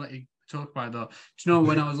I let you talk about it though, do you know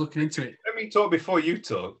when I was looking into it? Let me talk before you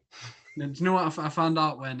talk. Do you know what I found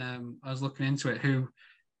out when I was looking into it? Who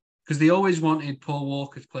Because they always wanted Paul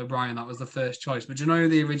Walker to play Brian. That was the first choice. But do you know who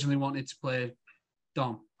they originally wanted to play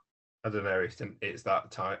Dom? I don't know. It's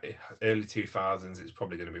that time, early 2000s. It's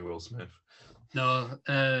probably going to be Will Smith. No,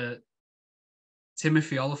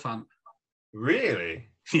 Timothy Oliphant. Really?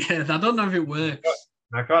 Yeah, I don't know if it works.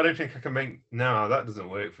 I don't think I can make. No, that doesn't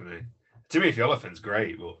work for me. Timothy Oliphant's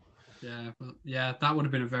great, but yeah, that would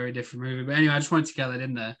have been a very different movie. But anyway, I just wanted to get that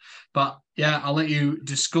in there. But yeah, I'll let you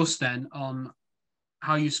discuss then on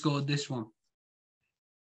how you scored this one.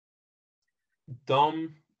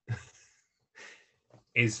 Dom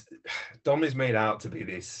is made out to be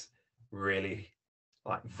this really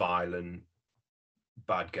like violent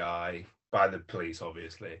bad guy by the police,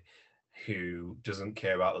 obviously, who doesn't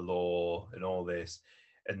care about the law and all this.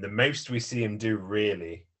 And the most we see him do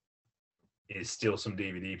really is steal some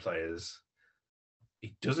DVD players.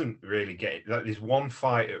 He doesn't really get it. Like, there's one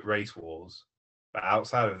fight at Race Wars, but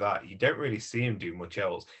outside of that, you don't really see him do much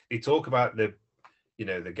else. They talk about the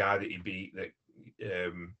guy that he beat,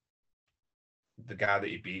 the guy that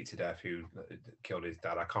he beat to death who killed his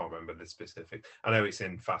dad. I can't remember the specific. I know it's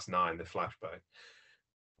in Fast 9, the flashback,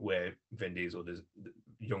 where Vin Diesel, the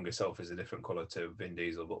younger self, is a different color to Vin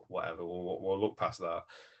Diesel, but whatever. We'll look past that.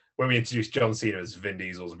 When we introduce John Cena as Vin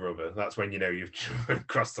Diesel's brother, that's when you've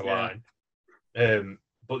crossed the line.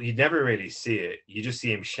 But you never really see it. You just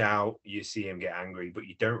see him shout, you see him get angry, but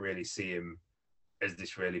you don't really see him as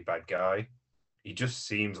this really bad guy. He just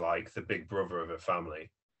seems like the big brother of a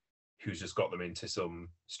family who's just got them into some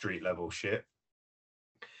street level shit.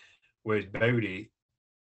 Whereas Bodhi,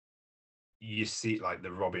 you see like the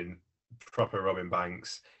proper Robin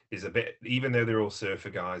Banks is a bit, even though they're all surfer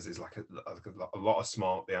guys, there's like a lot of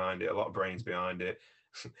smart behind it, a lot of brains behind it,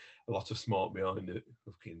 a lot of smart behind it.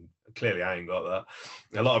 Clearly I ain't got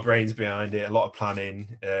that. A lot of brains behind it, a lot of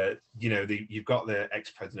planning. You've got the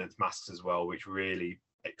ex-president's masks as well, which really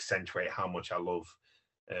accentuate how much I love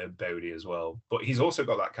Bodhi as well. But he's also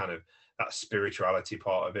got that kind of that spirituality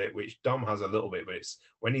part of it, which Dom has a little bit, but it's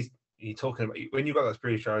when he's talking about, when you've got that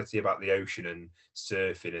spirituality about the ocean and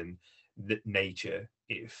surfing and nature,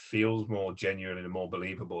 it feels more genuine and more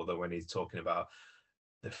believable than when he's talking about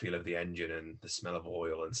the feel of the engine and the smell of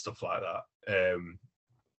oil and stuff like that.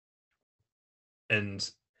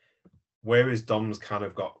 And whereas Dom's kind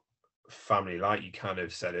of got family, like you kind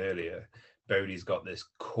of said earlier, Bodhi's got this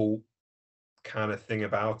cult kind of thing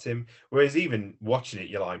about him. Whereas even watching it,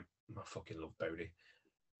 you're like, I fucking love Bodhi.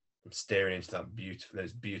 I'm staring into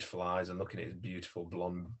those beautiful eyes and looking at his beautiful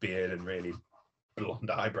blonde beard and really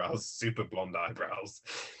blonde eyebrows, super blonde eyebrows.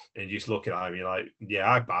 And you just looking at him, you're like, yeah,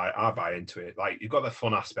 I buy into it. Like, you've got the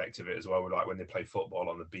fun aspect of it as well, like when they play football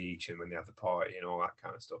on the beach and when they have the party and all that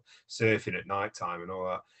kind of stuff, surfing at night time and all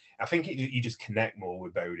that. I think you just connect more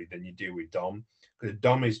with Bodhi than you do with Dom, because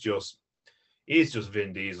Dom is just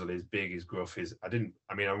Vin Diesel. He's big, he's gruff. I'm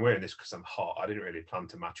wearing this because I'm hot. I didn't really plan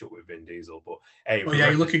to match up with Vin Diesel, but hey. Well, yeah,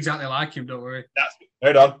 you look exactly like him. Don't worry.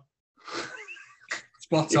 Hold on.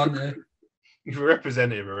 Spot on there. If we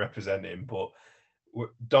represent him, but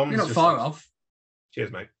Dom's You're not far off.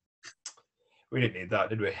 Cheers, mate. We didn't need that,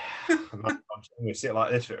 did we? I'm going to sit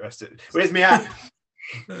like this for the rest of it. Where's me at?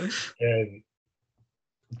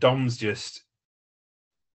 Dom's just,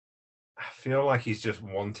 I feel like he's just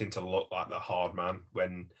wanting to look like the hard man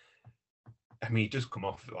when, he does come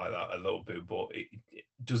off like that a little bit, but it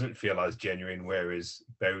doesn't feel as genuine. Whereas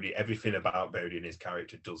Bodhi, everything about Bodhi and his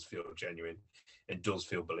character does feel genuine and does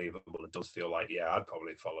feel believable. It does feel like, yeah, I'd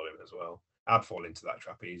probably follow him as well. I'd fall into that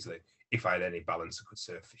trap easily. If I had any balance and could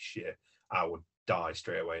surf this shit, I would die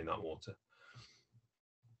straight away in that water.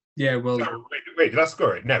 Yeah, well... Wait, did I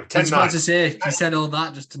score it? No, 10-9. I was about to say, you said all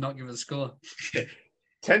that just to not give it a score.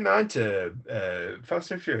 10-9 to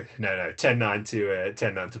Fast and Furious. No,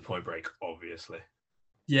 10-9 to Point Break, obviously.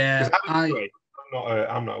 Yeah, I'm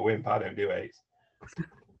not a wimp. I don't do eights.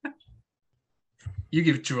 You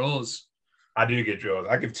give draws. I do give draws.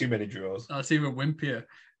 I give too many draws. That's even wimpier.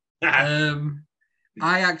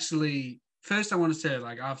 I actually, first I want to say,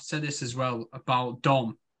 like I've said this as well about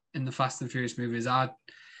Dom in the Fast and Furious movies.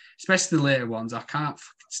 Especially the later ones, I can't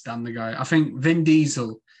fucking stand the guy. I think Vin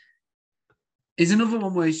Diesel is another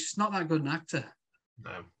one where he's just not that good an actor.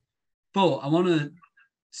 No. But I want to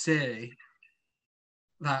say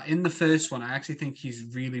that in the first one, I actually think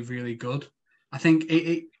he's really, really good. I think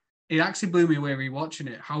it actually blew me away rewatching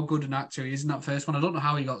it, how good an actor he is in that first one. I don't know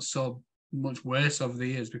how he got so much worse over the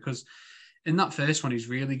years, because in that first one, he's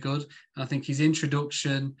really good. And I think his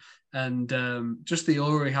introduction and just the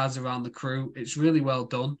aura he has around the crew, it's really well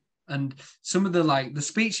done. And some of the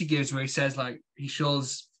speech he gives where he says, like, he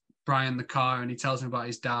shows Brian the car and he tells him about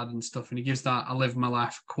his dad and stuff. And he gives that, I live my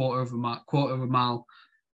life quarter of a mile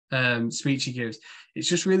speech he gives. It's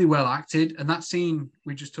just really well acted. And that scene,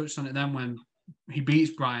 we just touched on it then when he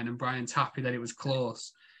beats Brian and Brian's happy that it was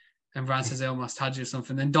close. And Brian says, I almost had you or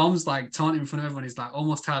something. Then Dom's like taunting in front of everyone. He's like,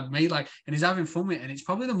 almost had me. Like, and he's having fun with it. And it's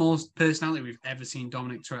probably the most personality we've ever seen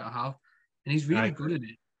Dominic Toretto have. And he's really good at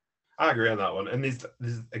it. I agree on that one. And there's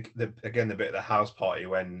again the bit of the house party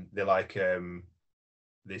when they're like,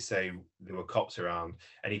 they say there were cops around,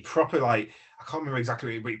 and he proper like, I can't remember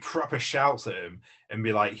exactly, but he proper shouts at him and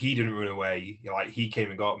be like, he didn't run away, like he came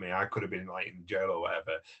and got me, I could have been like in jail or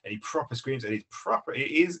whatever. And he proper screams, and he's proper. He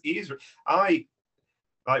is. I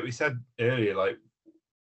like we said earlier, like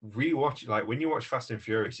rewatch, like when you watch Fast and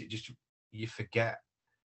Furious, you forget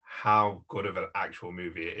how good of an actual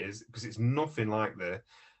movie it is, because it's nothing like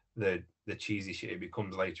the cheesy shit it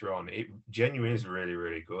becomes later on. It genuinely is really,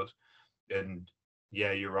 really good. And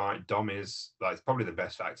yeah, you're right. Dom is like, it's probably the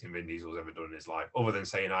best acting Vin Diesel's ever done in his life, other than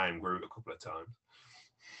saying I am Groot a couple of times.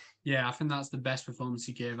 Yeah, I think that's the best performance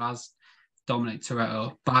he gave as Dominic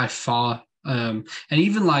Toretto by far. And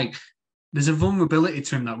even like, there's a vulnerability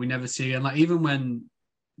to him that we never see. And like, even when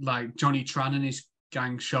like Johnny Tran and his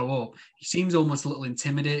gang show up, he seems almost a little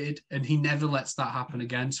intimidated, and he never lets that happen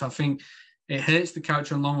again. So I think it hurts the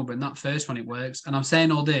character in long run, but in that first one, it works. And I'm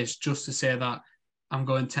saying all this just to say that I'm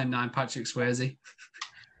going 10-9 Patrick Swayze.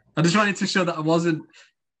 I just wanted to show that it wasn't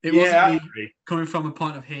me coming from a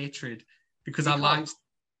point of hatred, because I liked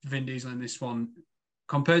Vin Diesel in this one.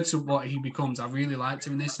 Compared to what he becomes, I really liked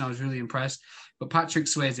him in this, and I was really impressed. But Patrick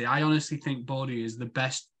Swayze, I honestly think Bodhi is the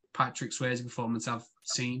best Patrick Swayze performance I've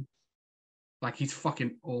seen. Like, he's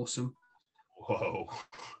fucking awesome. Whoa.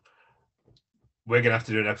 We're going to have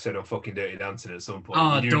to do an episode on fucking Dirty Dancing at some point.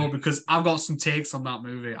 Oh, no, because I've got some takes on that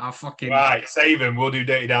movie. Right, save them. We'll do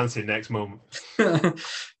Dirty Dancing next month.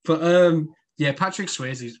 But, yeah, Patrick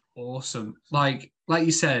Swayze is awesome. Like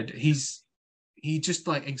you said, he just,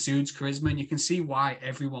 like, exudes charisma, and you can see why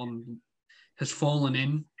everyone has fallen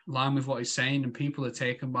in line with what he's saying, and people are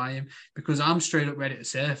taken by him, because I'm straight up ready to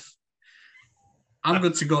surf. I'm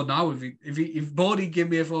good to go now. If Bodhi give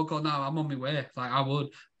me a phone call now, I'm on my way. Like, I would.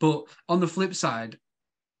 But on the flip side,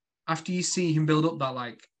 after you see him build up that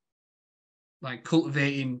like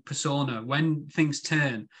cultivating persona, when things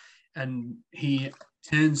turn and he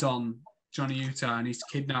turns on Johnny Utah and he's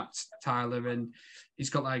kidnapped Tyler, and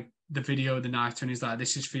he's got like the video of the night, and he's like,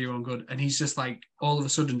 this is for your own good. And he's just like, all of a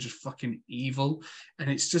sudden, just fucking evil.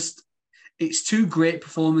 And it's two great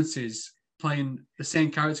performances playing the same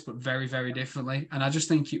character, but very, very differently. And I just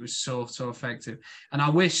think it was so, so effective. And I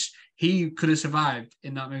wish he could have survived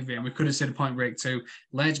in that movie, and we could have said Point Break 2,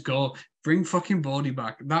 let's go, bring fucking Bodhi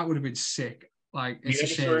back. That would have been sick. Like, it's a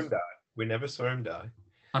shame. We never saw him die.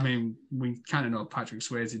 I mean, we kind of know what Patrick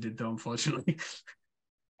Swayze did, though, unfortunately.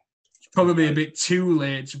 Probably a bit too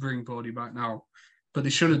late to bring Bodhi back now, but they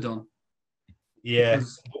should have done. Yeah.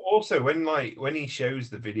 Because... But also, when he shows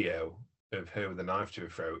the video of her with a knife to her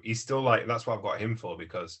throat, he's still like, that's what I've got him for,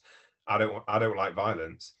 because I don't like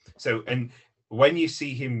violence. So, and when you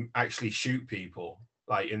see him actually shoot people,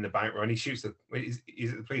 like in the bank run, he shoots is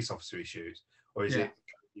it the police officer he shoots, or is it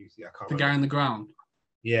I can't the guy on the ground?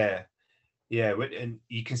 Yeah, and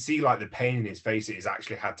you can see like the pain in his face that he's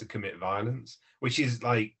actually had to commit violence, which is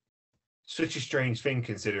like such a strange thing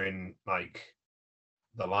considering like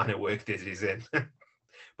the line of work that he's in.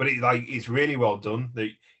 But it's really well done.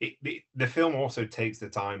 The film also takes the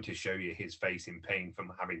time to show you his face in pain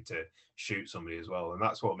from having to shoot somebody as well, and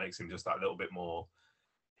that's what makes him just that little bit more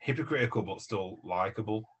hypocritical but still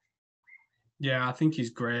likable. Yeah, I think he's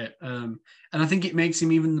great, and I think it makes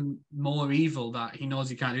him even more evil that he knows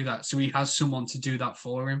he can't do that, so he has someone to do that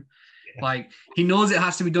for him. Yeah. Like, he knows it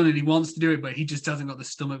has to be done and he wants to do it, but he just hasn't got the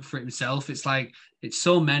stomach for it himself. It's like, it's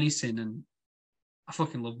so menacing, and I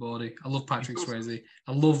fucking love Bodhi. I love Patrick Swayze.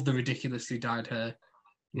 I love the ridiculously dyed hair.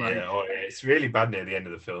 Like, it's really bad near the end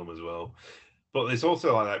of the film as well. But there's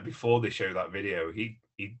also like that before they show that video, he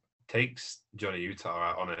takes Johnny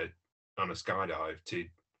Utah out on a skydive to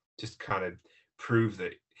just kind of prove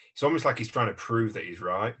that it's almost like he's trying to prove that he's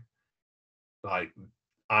right. Like,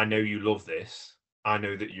 I know you love this. I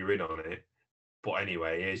know that you're in on it. But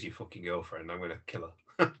anyway, here's your fucking girlfriend. I'm gonna kill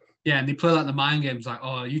her. Yeah, and they play like the mind games, like,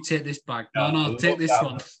 oh, you take this bag. No, take this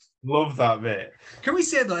one. Love that bit. Can we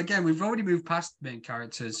say that again? We've already moved past the main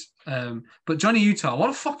characters. But Johnny Utah,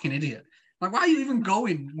 what a fucking idiot. Like, why are you even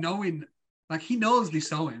going knowing, like, he knows they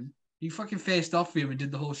saw him. He fucking faced off with him and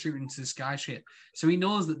did the whole shooting into the sky shit. So he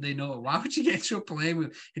knows that they know. Why would you get into a plane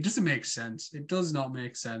with? It doesn't make sense. It does not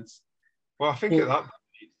make sense. Well, I think at that point,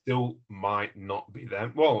 it still might not be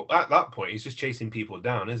them. Well, at that point, he's just chasing people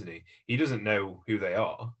down, isn't he? He doesn't know who they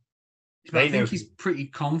are. I think he's pretty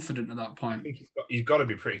confident at that point. I think he's got to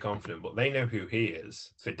be pretty confident, but they know who he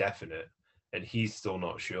is for definite, and he's still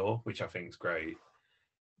not sure, which I think is great.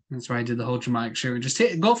 That's why he did the whole dramatic shoot and just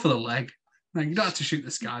go for the leg. Like, you don't have to shoot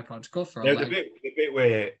the sky pod, go for a leg. The bit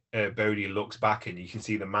where Bodhi looks back and you can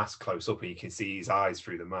see the mask close up and you can see his eyes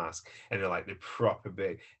through the mask, and they're like the proper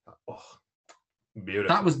big. Oh,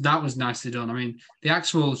 beautiful. That was nicely done. I mean, the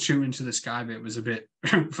actual shooting to the sky bit was a bit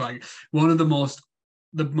like one of the most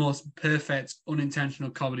perfect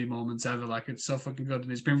unintentional comedy moments ever. Like, it's so fucking good,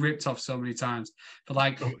 and it's been ripped off so many times. But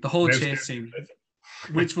like the whole chase scene,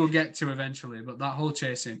 which we'll get to eventually, but that whole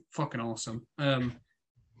chase scene, fucking awesome.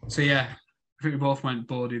 So yeah, I think we both went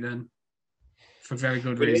Bodhi then, for very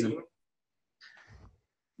good reason.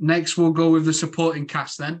 Next, we'll go with the supporting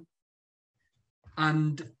cast then,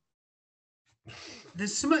 and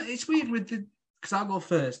there's some. It's weird with because I'll go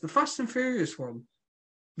first. The Fast and Furious one.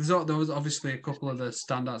 There was obviously a couple of the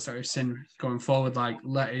standouts that we've seen going forward, like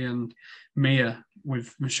Letty and Mia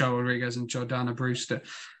with Michelle Rodriguez and Jordana Brewster.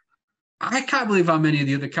 I can't believe how many of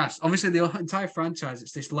the other cast. Obviously, the entire franchise,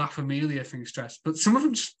 it's this La Familia thing stressed, but some of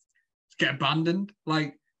them just get abandoned.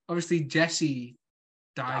 Like, obviously, Jesse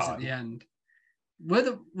dies at the end. What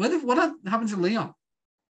happened to Leon?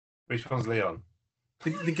 Which one's Leon?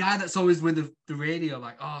 The guy that's always with the radio,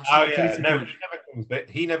 like,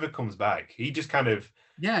 he never comes back. He just kind of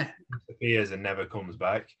disappears and never comes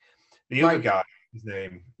back. The other guy, his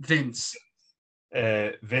name Vince.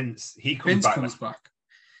 Vince, he comes back.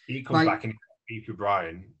 He comes back and he's beef with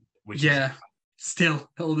Brian, which is still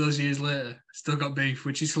all those years later, still got beef,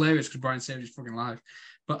 which is hilarious because Brian saved his fucking life.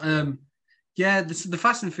 But the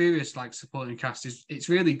Fast and Furious like supporting cast it's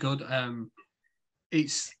really good.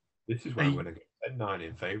 This is where I'm going to get a 9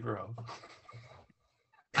 in favour of.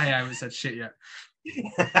 I haven't said shit yet.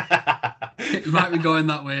 It might be going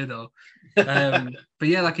that way though. But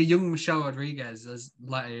yeah, like a young Michelle Rodriguez as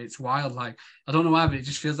Letty, it's wild. Like, I don't know why, but it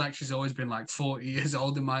just feels like she's always been like 40 years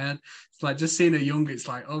old in my head. It's like just seeing her young, it's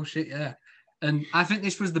like, oh shit, yeah. And I think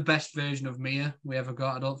this was the best version of Mia we ever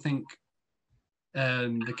got. I don't think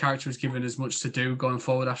the character was given as much to do going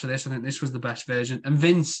forward after this. I think this was the best version. And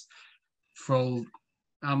Vince, for all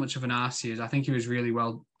how much of an arse he is, I think he was really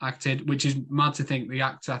well acted, which is mad to think the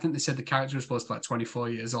actor, I think they said the character was supposed to be like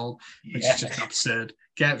 24 years old, which is just absurd.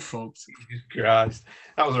 Get fucked. Jesus Christ.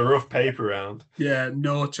 That was a rough paper round. Yeah,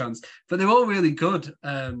 no chance. But they're all really good.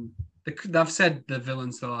 I've said the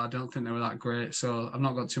villains, though, I don't think they were that great, so I've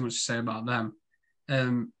not got too much to say about them.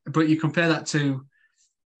 But you compare that to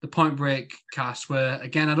the Point Break cast, where,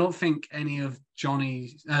 again, I don't think any of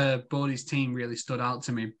Bodhi's team really stood out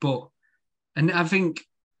to me, and I think,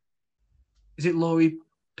 is it Laurie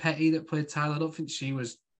Petty that played Tyler? I don't think she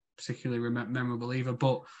was particularly memorable either,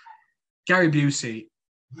 but Gary Busey,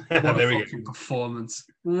 what a fucking performance.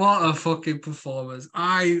 What a fucking performance.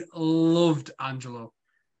 I loved Angelo.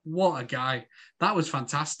 What a guy. That was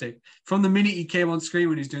fantastic. From the minute he came on screen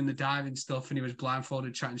when he's doing the diving stuff and he was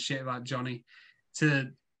blindfolded chatting shit about Johnny to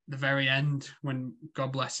the very end when,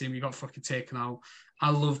 God bless him, he got fucking taken out.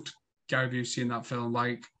 I loved Gary Busey in that film.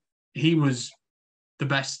 Like, he was the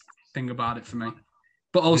best thing about it for me.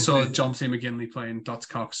 But also John C. McGinley playing Dr.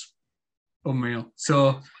 Cox. Unreal.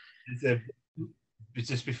 So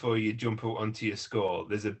just before you jump onto your score,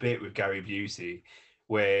 there's a bit with Gary Busey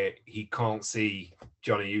where he can't see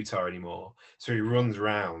Johnny Utah anymore. So he runs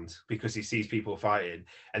around because he sees people fighting.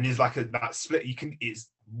 And there's like that split, it's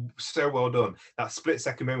so well done. That split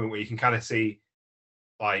second moment where you can kind of see,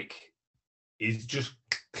 like, he's just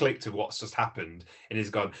clicked to what's just happened and he's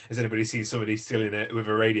gone, has anybody seen somebody stealing it with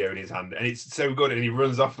a radio in his hand? And it's so good, and he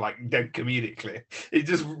runs off like dead comedically. He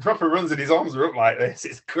just proper runs and his arms are up like this.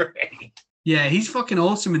 It's great. Yeah, he's fucking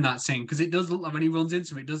awesome in that scene, because it does look like when he runs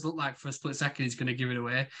into it does look like for a split second he's going to give it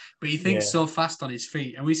away, but he thinks so fast on his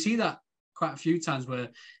feet, and we see that quite a few times where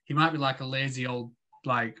he might be like a lazy old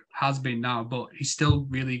like has been now, but he's still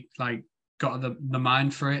really like got the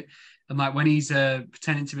mind for it. And like when he's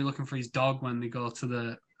pretending to be looking for his dog when they go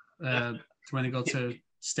to to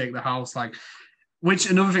stake the house, like, which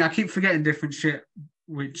another thing, I keep forgetting different shit,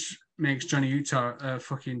 which makes Johnny Utah a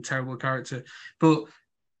fucking terrible character. But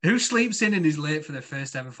who sleeps in and is late for their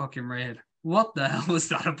first ever fucking raid? What the hell was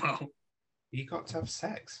that about? You got to have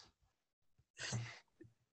sex.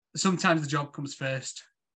 Sometimes the job comes first.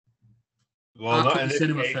 Well, I put the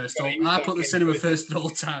cinema first. I put the cinema first at all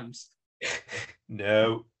times.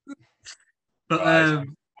 No. But I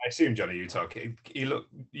assume Johnny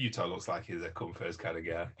Utah looks like he's a come first kind of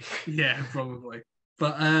guy. Yeah, probably.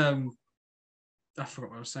 But I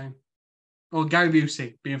forgot what I was saying. Oh, Gary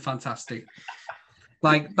Busey being fantastic.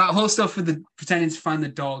 Like that whole stuff with the pretending to find the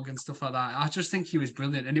dog and stuff like that. I just think he was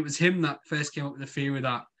brilliant. And it was him that first came up with the theory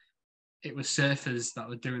that it was surfers that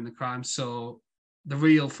were doing the crime. So the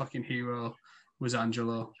real fucking hero was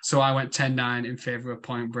Angelo. So I went 10-9 in favour of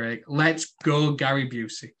Point Break. Let's go, Gary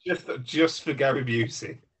Busey. Just for Gary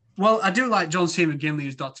Busey. Well, I do like John C. McGinley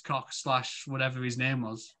as Dr. Cox / whatever his name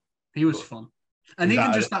was. He was fun. And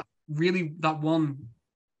even just that one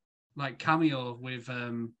like cameo with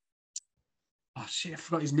oh shit, I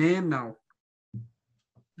forgot his name now.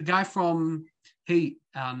 The guy from Heat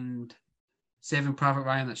and Saving Private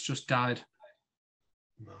Ryan that's just died.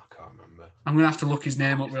 No, I can't remember. I'm gonna have to look his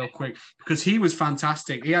name up real quick because he was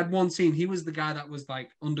fantastic. He had one scene. He was the guy that was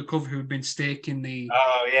like undercover who'd been staking the.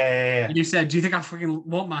 Oh yeah. And you said, "Do you think I fucking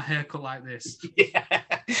want my haircut like this?" Yeah.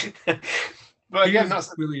 But again,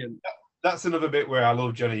 that's brilliant. That's another bit where I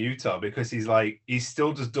love Johnny Utah because he's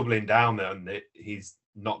still just doubling down there, and he's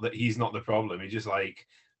not the problem. He just like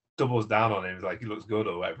doubles down on him. He's like, he looks good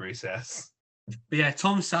or whatever he says. But yeah,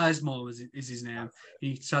 Tom Sizemore is his name.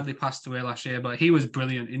 He sadly passed away last year, but he was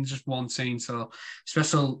brilliant in just one scene. So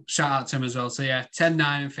special shout out to him as well. So yeah,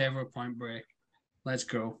 10-9 in favour of Point Break. Let's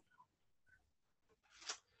go.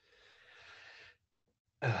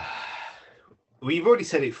 Well, you've already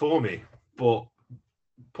said it for me, but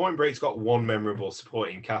Point Break's got one memorable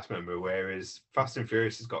supporting cast member, whereas Fast and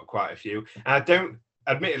Furious has got quite a few. And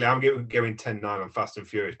admittedly, I'm going 10-9 on Fast and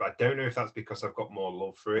Furious, but I don't know if that's because I've got more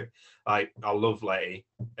love for it. Like, I love Letty,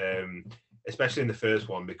 especially in the first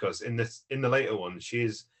one, because in the later one,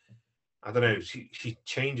 she's, I don't know, she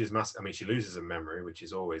changes mass. I mean, she loses her memory, which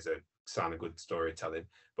is always a sign of good storytelling.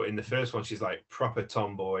 But in the first one, she's like proper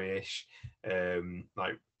tomboyish,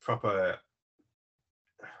 like proper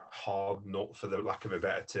hard nut, for the lack of a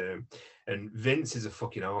better term. And Vince is a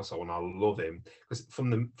fucking arsehole, and I love him because from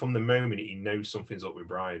the moment he knows something's up with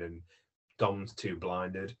Brian, and Dom's too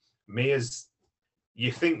blinded.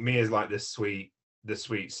 You think Mia's like the sweet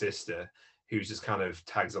sister who's just kind of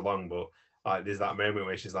tags along, but like there's that moment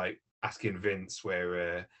where she's like asking Vince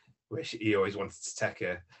where he always wanted to take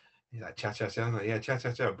her. He's like, cha cha cha. I'm like, yeah, cha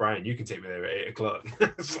cha cha. Brian, you can take me there at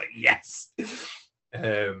 8:00. It's like, yes.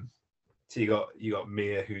 So you got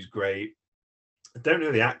Mia, who's great. I don't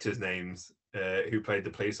know the actors' names who played the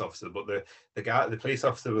police officer, but the police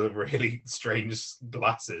officer with really strange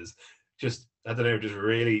glasses, just I don't know, just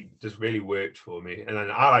really worked for me. And then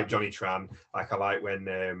I like Johnny Tran. Like I like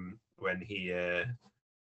when he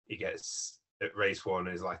gets at race one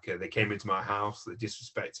is like they came into my house, they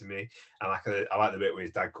disrespected me, and I like the bit where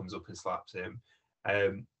his dad comes up and slaps him.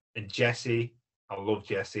 And Jesse. I love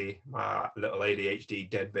Jesse, my little ADHD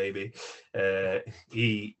dead baby.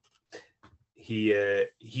 He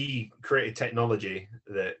created technology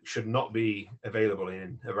that should not be available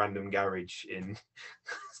in a random garage in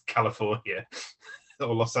California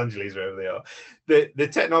or Los Angeles, wherever they are. The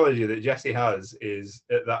technology that Jesse has is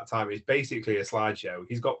at that time is basically a slideshow.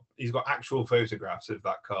 He's got actual photographs of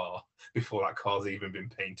that car before that car's even been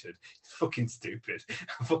painted. It's fucking stupid.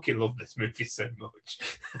 I fucking love this movie so much.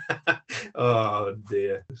 Oh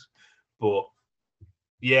dear. But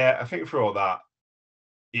yeah, I think for all that,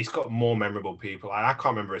 he's got more memorable people. I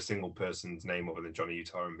can't remember a single person's name other than Johnny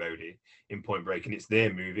Utah and Bodhi in Point Break, and it's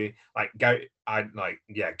their movie. Gary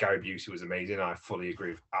Busey was amazing. I fully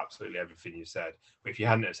agree with absolutely everything you said. But if you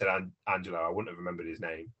hadn't have said Angelo, I wouldn't have remembered his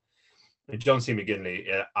name. And John C. McGinley,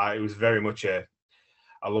 it was very much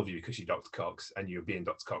I love you because you're Dr. Cox, and you're being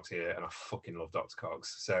Dr. Cox here, and I fucking love Dr.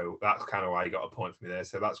 Cox. So that's kind of why he got a point for me there.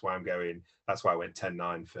 So that's why I went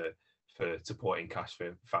 10-9 for supporting cast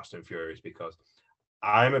for Fast and Furious, because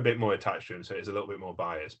I'm a bit more attached to him, so it's a little bit more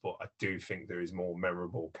biased, but I do think there is more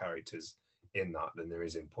memorable characters in that than there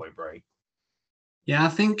is in Point Break. Yeah, I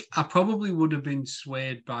think I probably would have been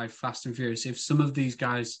swayed by Fast and Furious if some of these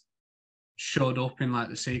guys showed up in like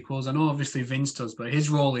the sequels. I know obviously Vince does, but his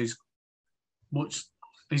role is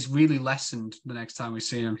really lessened the next time we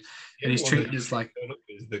see him. Yeah, and he's treated as like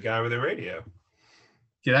the guy with the radio.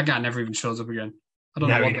 Yeah, that guy never even shows up again. I don't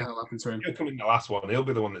know what the hell happened to him. He'll come in the last one. He'll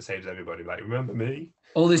be the one that saves everybody. Like, remember me?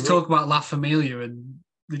 All this talk about La Familia, and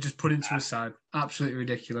they just put him to his side. Absolutely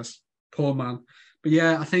ridiculous. Poor man. But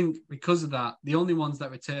yeah, I think because of that, the only ones that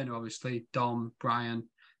return are obviously Dom, Brian,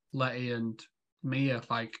 Letty, and Mia,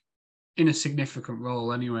 like in a significant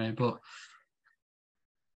role anyway. But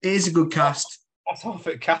it is a good cast. That's half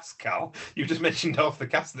the cast, Cal. You've just mentioned half the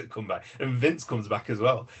cast that come back, and Vince comes back as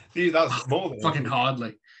well. Dude, that's more than fucking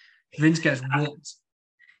hardly. Vince gets whooped.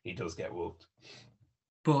 He does get whooped.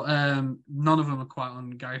 But none of them are quite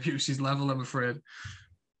on Gary Busey's level, I'm afraid.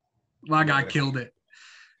 My guy killed it.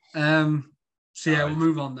 So yeah, we'll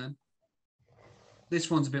move on then. This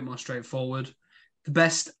one's a bit more straightforward. the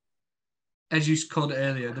best, as you called it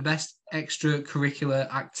earlier, the best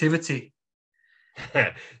extracurricular activity.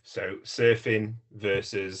 So surfing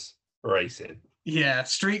versus racing. Yeah,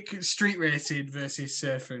 street racing versus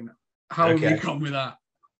surfing. How have you gone with that?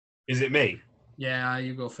 Is it me? Yeah,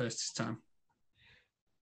 you go first this time.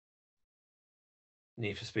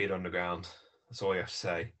 Need for Speed Underground. That's all you have to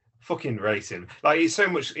say. Fucking racing. Like it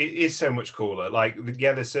is so much cooler. Like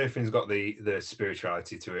yeah, the surfing's got the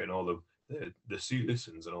spirituality to it and all the sea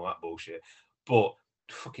listens and all that bullshit. But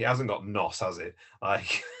fuck, it hasn't got nos, has it?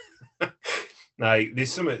 Like like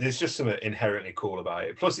there's just something inherently cool about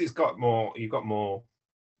it. Plus you've got more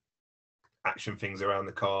action things around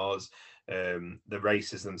the cars. The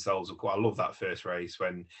races themselves are cool. I love that first race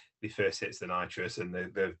when he first hits the nitrous and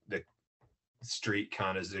the street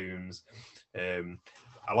kind of zooms.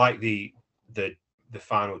 I like the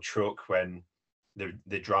final truck when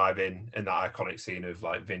they're driving and that iconic scene of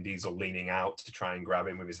like Vin Diesel leaning out to try and grab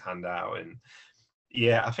him with his hand out. And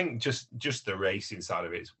yeah, I think just the racing side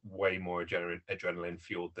of it is way more adrenaline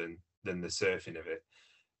fueled than the surfing of it,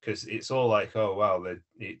 because it's all like, oh wow,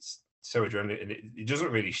 it's so adrenaline, and it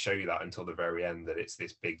doesn't really show you that until the very end that it's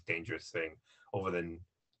this big dangerous thing, other than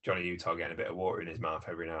Johnny Utah getting a bit of water in his mouth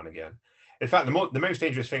every now and again. In fact, the most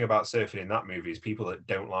dangerous thing about surfing in that movie is people that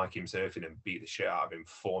don't like him surfing and beat the shit out of him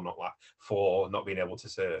for not being able to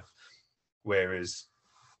surf. Whereas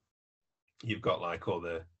you've got like all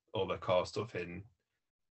the car stuff in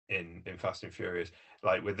Fast and Furious,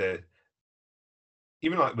 like with the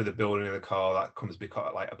building of the car, that comes be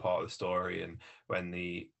like a part of the story. And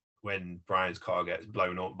when Brian's car gets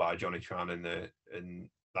blown up by Johnny Tran and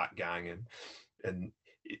that gang, and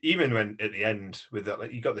even when at the end with that,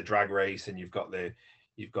 like, you've got the drag race and you've got the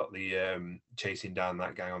chasing down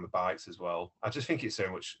that gang on the bikes as well. I just think it's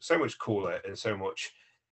so much cooler and so much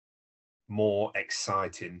more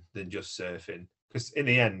exciting than just surfing, because in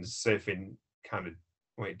the end surfing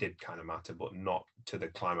it did kind of matter, but not to the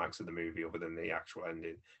climax of the movie other than the actual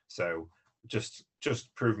ending. So just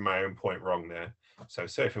proving my own point wrong there. So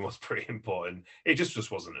surfing was pretty important. It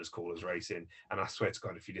just wasn't as cool as racing. And I swear to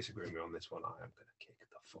God, if you disagree with me on this one, I am going to kick the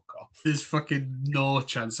fuck off. There's fucking no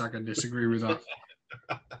chance I can disagree with that.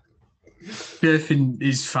 Surfing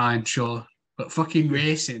is fine, sure. But fucking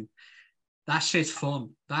racing, that shit's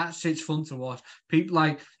fun. That shit's fun to watch. People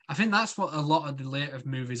I think that's what a lot of the later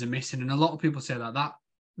movies are missing. And a lot of people say that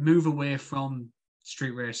move away from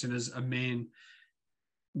street racing as a main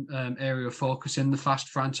area of focus in the Fast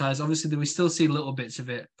franchise. Obviously, we still see little bits of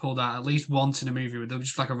it pulled out at least once in a movie where there's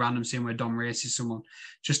just like a random scene where Dom races someone,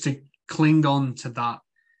 just to cling on to that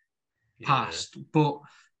past. But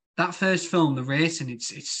that first film, the racing,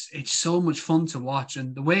 it's so much fun to watch,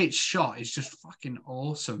 and the way it's shot is just fucking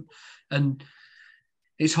awesome. And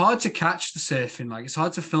it's hard to catch the surfing, like it's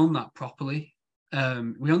hard to film that properly.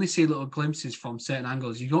 We only see little glimpses from certain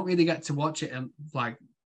angles. You don't really get to watch it like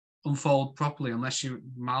unfold properly unless you're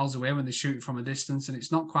miles away when they shoot it from a distance, and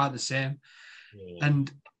it's not quite the same.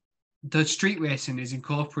 And the street racing is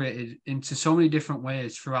incorporated into so many different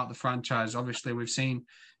ways throughout the franchise. Obviously, we've seen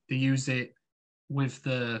they use it with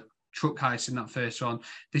the truck heist in that first one.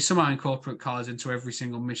 They somehow incorporate cars into every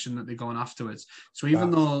single mission that they go on afterwards. So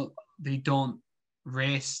even though they don't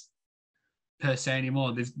race per se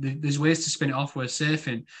anymore, there's ways to spin it off. Where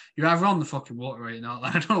surfing, you're either on the fucking water right now.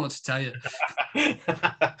 I don't know what to tell you.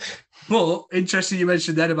 But interesting you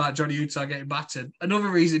mentioned then about Johnny Utah getting battered. Another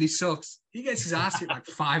reason he sucks, he gets his ass hit like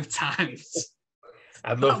 5 times.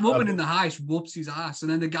 That woman in the heist whoops his ass,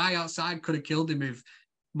 and then the guy outside could have killed him if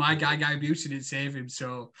my guy Busey didn't save him.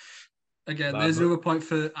 So again, there's another point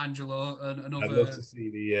for Angelo. And another. I'd love to see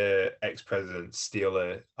the ex-president steal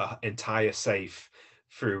a entire safe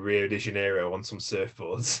through Rio de Janeiro on some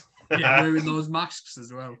surfboards. Yeah, wearing those masks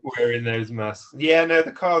as well. Wearing those masks. Yeah, no,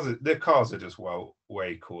 the cars are just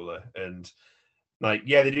way cooler. And like,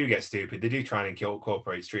 yeah, they do get stupid. They do try and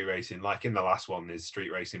incorporate street racing. Like in the last one, there's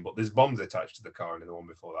street racing, but there's bombs attached to the car, and in the one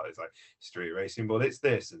before that, it's like street racing, but it's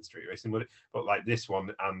this, and street racing, but like this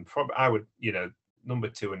one, and probably I would, number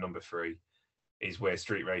 2 and number 3 is where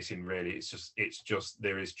street racing really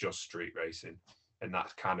there is just street racing, and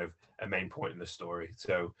that's kind of a main point in the story.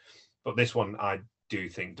 So, but this one I do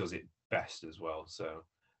think does it best as well. So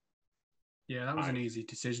yeah, that was an easy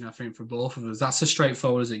decision, I think, for both of us. That's as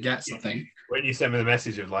straightforward as it gets, I think. When you sent me the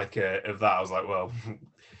message of that, I was like, well,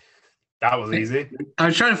 that was easy. I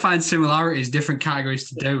was trying to find similarities, different categories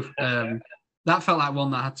to do. That felt like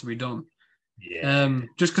one that had to be done. Yeah.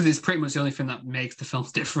 Just because it's pretty much the only thing that makes the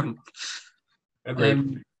films different.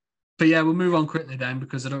 Agreed. But yeah, we'll move on quickly then,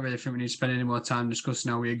 because I don't really think we need to spend any more time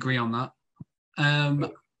discussing how we agree on that.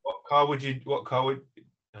 What car would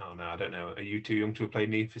Oh no, I don't know. Are you too young to have played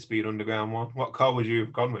Need for Speed Underground 1? What car would you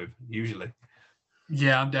have gone with usually?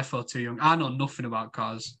 Yeah, I'm definitely too young. I know nothing about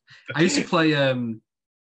cars. I used to play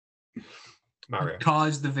Mario.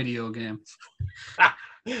 Cars, the video game.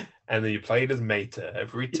 And then you played as Mater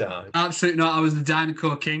every time. Absolutely not. I was the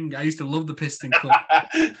Dinosaur King. I used to love the Piston Cup.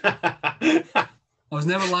 I was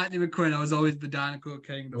never Lightning McQueen. I was always the Dinosaur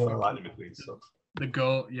King. Lightning McQueen sucks. The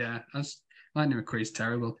GOAT, yeah. Lightning McQueen's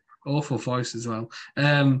terrible. Awful voice as well.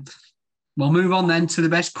 We'll move on then to the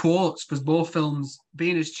best quotes, because both films,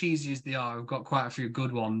 being as cheesy as they are, have got quite a few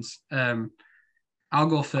good ones. I'll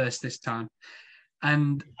go first this time.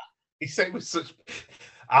 And he said with such...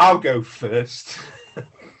 I'll go first.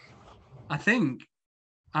 I think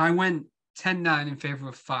I went 10-9 in favour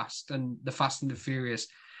of Fast and the Fast and the Furious,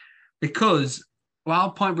 because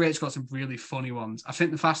while Point Break's got some really funny ones, I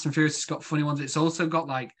think the Fast and Furious has got funny ones. It's also got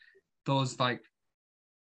like those like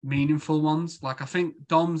meaningful ones. Like I think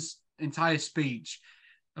Dom's entire speech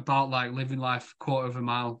about like living life a quarter of a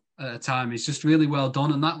mile at a time is just really well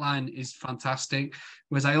done, and that line is fantastic.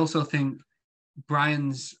 Whereas I also think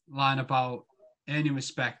Brian's line about earning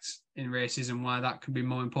respect in racism, why that can be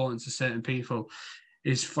more important to certain people,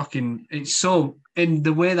 is fucking, it's so, in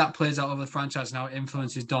the way that plays out over the franchise and how it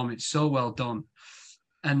influences Dom, it's so well done.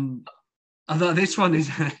 And I thought this one is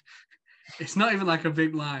it's not even like a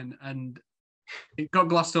big line, and it got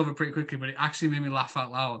glossed over pretty quickly, but it actually made me laugh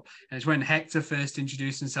out loud. And it's when Hector first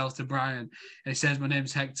introduced himself to Brian, and he says, "My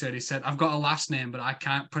name's Hector," and he said, "I've got a last name, but I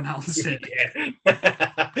can't pronounce it."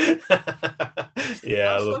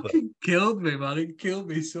 Yeah, I love fucking that. Killed me, man. It killed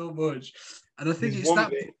me so much. And I think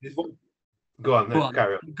Go on,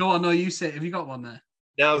 carry on. Go on, no, you say, have you got one there?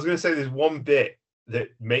 Yeah, I was going to say there's one bit that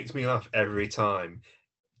makes me laugh every time.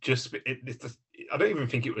 I don't even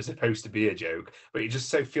think it was supposed to be a joke, but it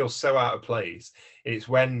just feels so out of place. It's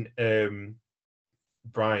when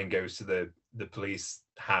Brian goes to the police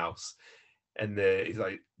house, and he's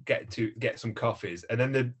like, get some coffees, and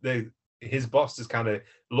then his boss just kind of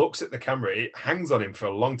looks at the camera. It hangs on him for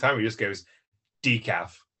a long time. He just goes,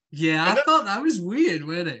 "Decaf." Yeah, I thought that was weird,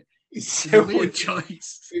 wasn't it? It's so a weird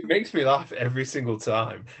choice. It makes me laugh every single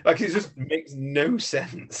time. Like, it just makes no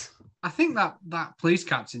sense. I think that police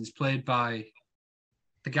captain's played by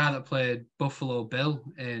the guy that played Buffalo Bill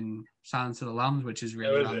in Silence of the Lambs, which is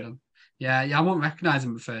really random. Yeah, I won't recognise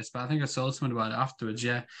him at first, but I think I saw someone about it afterwards,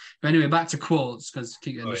 yeah. But anyway, back to quotes, because I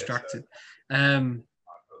keep getting distracted.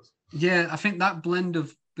 Yeah, I think that blend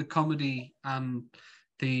of the comedy and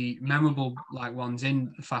the memorable like ones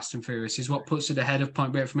in Fast and Furious is what puts it ahead of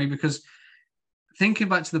Point Break for me, because thinking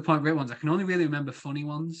back to the Point Break ones, I can only really remember funny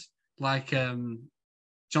ones, like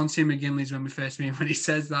John C. McGinley's when we first meet him, when he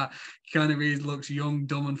says that Keanu Reeves looks young,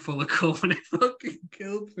 dumb, and full of corn. It fucking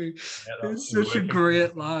killed me. Yeah, it's such a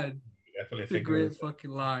great line. It's a great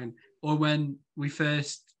fucking line. Or when we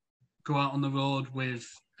first go out on the road with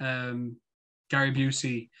Gary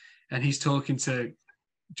Busey, and he's talking to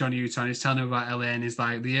Johnny Utah, and he's telling him about LA, and he's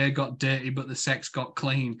like, the air got dirty, but the sex got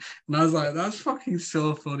clean. And I was like, that's fucking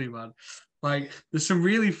so funny, man. Like, there's some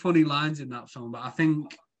really funny lines in that film, but I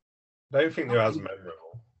don't think they're as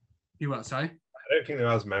memorable. You what, sorry? I don't think they're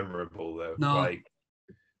as memorable, though. No. Like,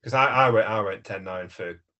 because I went 10-9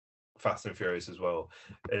 for Fast and Furious as well.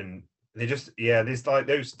 And they just, there's like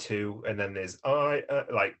those two, and then there's like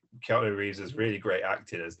Keanu Reeves is really great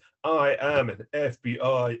acting as I am an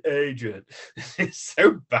FBI agent. It's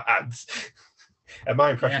so bad. And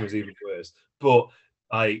my impression was even worse. But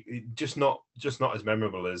like, just not as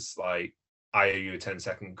memorable as like I owe you a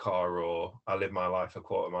 10-second car, or I live my life a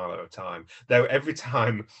quarter mile at a time. Though every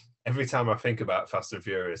time I think about Fast and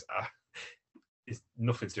Furious, it's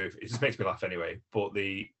nothing to do with it. It just makes me laugh anyway. But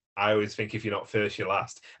I always think if you're not first, you're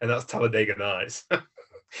last, and that's Talladega Nights.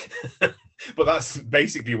 But that's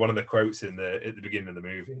basically one of the quotes at the beginning of the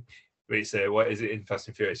movie. But it's what is it in Fast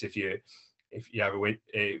and Furious? If you have a win,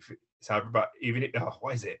 if it's about even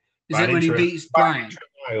what is it? Is it when he beats Brian?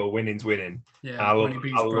 Or winning's winning. Yeah, I love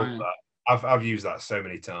that. I've used that so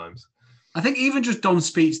many times. I think even just Dom's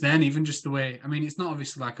speech then, even just the way, I mean, it's not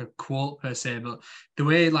obviously like a quote per se, but the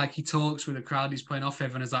way like he talks with the crowd he's playing off,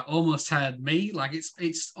 everyone is like almost tired me. Like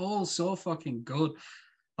it's all so fucking good.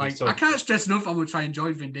 Like I can't stress enough how much I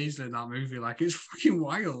enjoyed Vin Diesel in that movie. Like it's fucking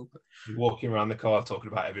wild. Walking around the car talking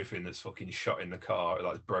about everything that's fucking shot in the car,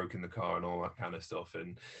 like broken the car and all that kind of stuff.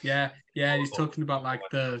 And he's talking about like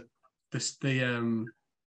the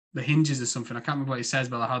hinges or something. I can't remember what he says,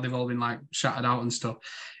 but like how they've all been like shattered out and stuff.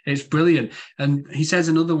 It's brilliant. And he says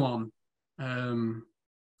another one when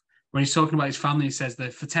he's talking about his family. He says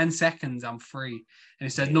that for 10 seconds I'm free, and he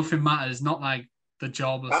says nothing matters, not like the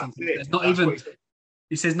job or something. It's not even.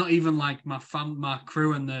 He says, not even like my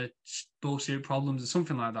crew and the bullshit problems or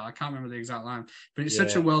something like that. I can't remember the exact line, but it's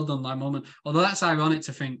such a well done like moment. Although that's ironic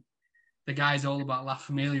to think the guy's all about La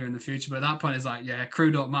Familia in the future, but at that point it's like, yeah,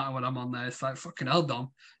 crew don't matter when I'm on there. It's like, fucking hell,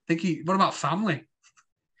 Dom. What about family?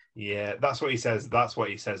 Yeah, that's what he says. That's what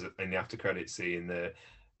he says in the after credits scene.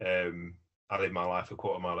 I live my life a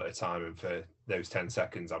quarter mile at a time, and for those 10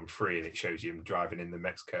 seconds, I'm free, and it shows you him driving in the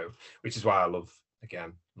Mexico, which is why I love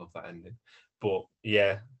that ending. But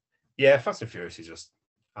yeah, Fast and Furious is just,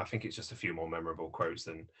 I think it's just a few more memorable quotes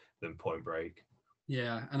than Point Break.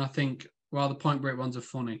 Yeah, and I think while the Point Break ones are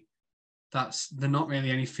funny, they're not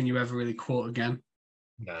really anything you ever really quote again.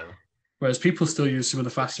 No. Whereas people still use some of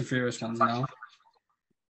the Fast and Furious ones now.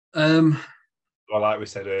 Well, like we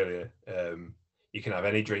said earlier, you can have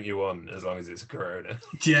any drink you want as long as it's a Corona.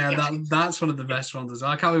 Yeah, that's one of the best ones as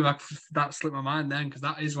well. I can't believe that slipped my mind then, because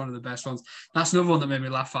that is one of the best ones. That's another one that made me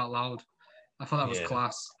laugh out loud. I thought that was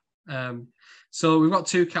class. So we've got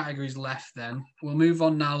 2 categories left then. We'll move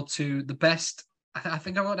on now to the best. I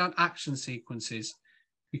think I wrote down action sequences,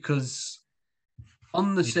 because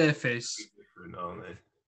on the surface,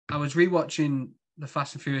 I was rewatching the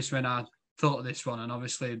Fast and Furious when I thought of this one, and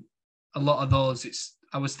obviously a lot of those,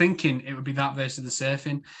 I was thinking it would be that versus the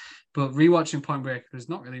surfing, but rewatching Point Break, there's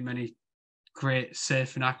not really many great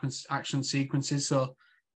surfing action sequences, so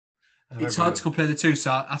it's hard to compare the two.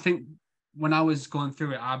 So I think when I was going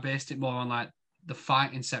through it, I based it more on like the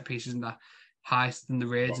fighting set pieces and the heist and the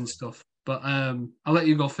raids and stuff. But I'll let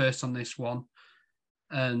you go first on this one.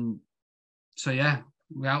 And so yeah,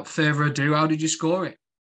 without further ado, how did you score it?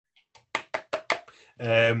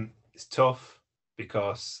 It's tough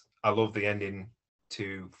because I love the ending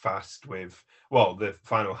to Fast with, well, the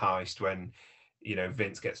final heist when, you know,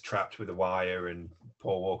 Vince gets trapped with a wire and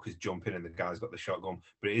Paul Walker's jumping and the guy's got the shotgun,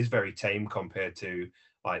 but it is very tame compared to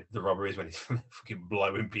like the robberies when he's fucking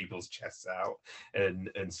blowing people's chests out and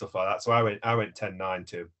stuff like that. So I went 10-9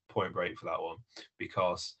 to Point Break for that one,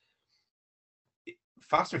 because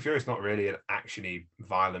Fast and Furious is not really an actiony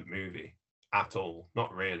violent movie at all.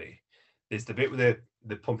 Not really. There's the bit with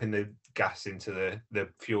the pumping the gas into the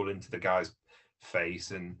fuel into the guy's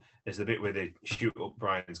face, and there's the bit where they shoot up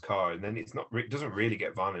Brian's car, and then it doesn't really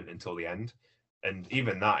get violent until the end. And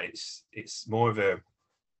even that, it's more of a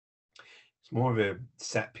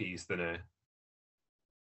set piece than an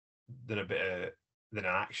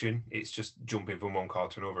action. It's just jumping from one car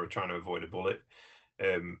to another, trying to avoid a bullet.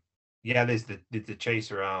 There's the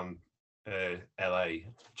chase around LA,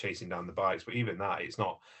 chasing down the bikes, but even that, it's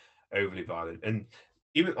not overly violent. And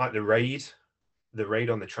even like the raid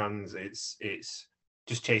on the trans, it's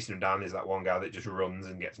just chasing them down. There's that one guy that just runs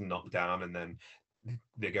and gets knocked down, and then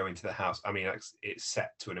they go into the house. I mean, it's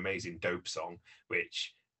set to an amazing dope song,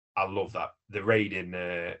 which I love. That the raid in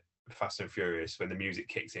Fast and Furious, when the music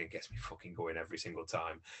kicks in, gets me fucking going every single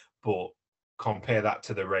time. But compare that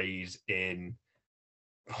to the raid in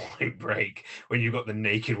Point Break, when you've got the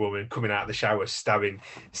naked woman coming out of the shower stabbing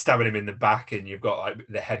him in the back, and you've got like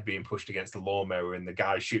the head being pushed against the lawnmower and the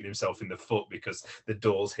guy shooting himself in the foot because the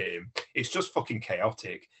doors hit him. It's just fucking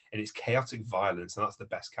chaotic, and it's chaotic violence, and that's the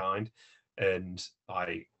best kind. And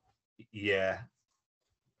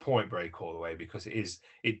Point Break all the way, because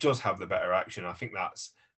it does have the better action. I think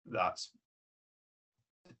that's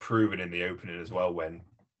proven in the opening as well, when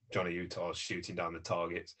Johnny Utah's shooting down the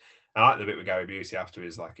targets. I like the bit with Gary Busey after,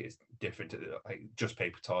 is like it's different to like just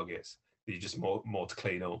paper targets. There's just more to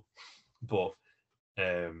clean up. But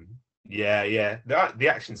the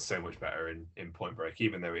action's so much better in Point Break,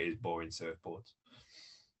 even though it is boring surfboards.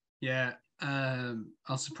 Yeah,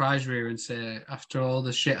 I'll surprise you and say after all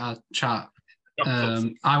the shit I chat,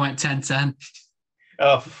 I went 10-10.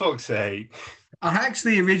 Oh, for fuck's sake! I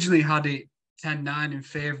actually originally had it 10-9 in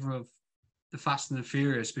favour of the Fast and the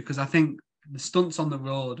Furious, because I think the stunts on the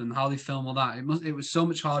road and how they film all that, it was so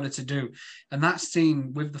much harder to do. And that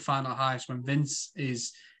scene with the final heist when Vince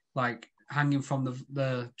is like hanging from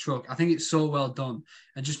the truck, I think it's so well done.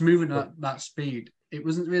 And just moving at that speed, it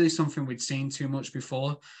wasn't really something we'd seen too much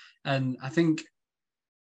before. And I think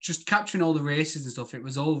just capturing all the races and stuff, it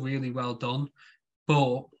was all really well done.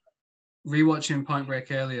 But rewatching Point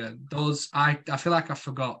Break earlier, I feel like I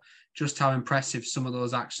forgot just how impressive some of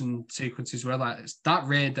those action sequences were. Like it's that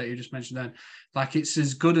raid that you just mentioned then, like it's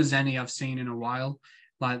as good as any I've seen in a while.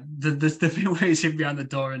 Like the bit where he's hidden behind the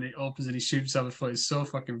door and it opens and he shoots out the foot is so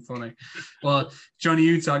fucking funny. Or Johnny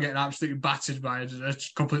Utah getting absolutely battered by a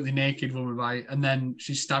completely naked woman and then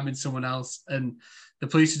she's stabbing someone else, and the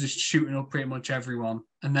police are just shooting up pretty much everyone.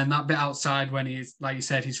 And then that bit outside when he's, like you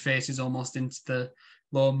said, his face is almost into the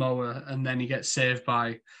lawnmower, and then he gets saved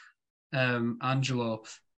by Angelo.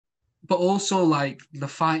 but also like the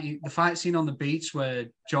fight scene on the beach where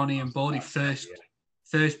Johnny and Bodhi first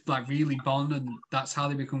like really bond, and that's how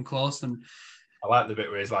they become close. And I like the bit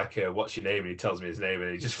where he's like, "What's your name?" and he tells me his name,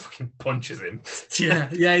 and he just fucking punches him.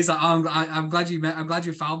 yeah, he's like, I'm glad you met. I'm glad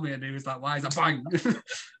you found me. And he was like, "Why?" He's like, "Bang!"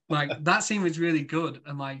 Like that scene was really good,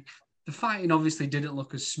 and like the fighting obviously didn't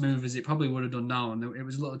look as smooth as it probably would have done now, and it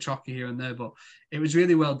was a little chalky here and there, but it was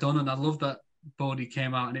really well done, and I love that Bodhi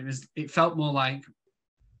came out, and it felt more like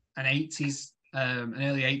an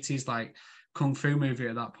early 80s like kung fu movie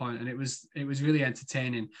at that point, and it was really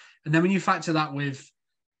entertaining. And then when you factor that with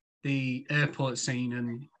the airport scene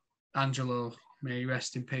and Angelo, may he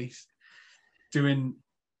rest in peace, doing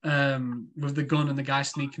with the gun and the guy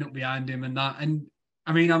sneaking up behind him and that. And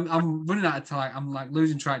I mean, I'm running out of time. I'm like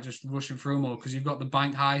losing track, just rushing through more because you've got the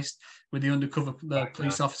bank heist with the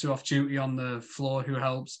police officer off duty on the floor who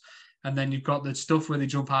helps, and then you've got the stuff where they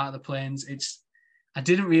jump out of the planes. I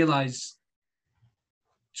didn't realize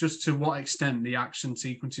just to what extent the action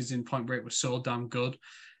sequences in Point Break were so damn good.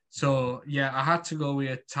 So yeah, I had to go with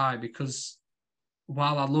a tie because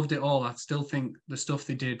while I loved it all, I still think the stuff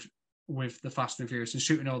they did with the Fast and Furious and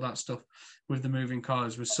shooting all that stuff with the moving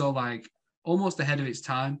cars was so like almost ahead of its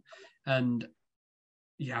time. And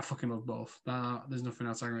yeah, I fucking love both. There's nothing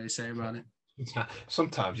else I can really say about it.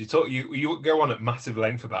 Sometimes you go on at massive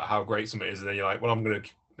length about how great something is, and then you're like, well, I'm going to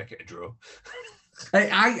make it a draw.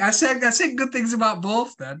 I said good things about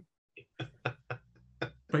both then.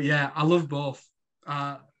 But yeah, I love both.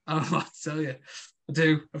 I don't know what to tell you. I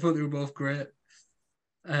do. I thought they were both great.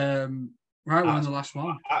 Right, we're on the last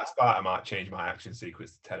one. At Sparta, I might change my action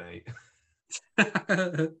sequence to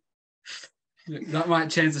 10-8. That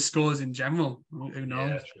might change the scores in general. Who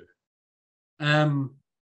knows? Yeah, true.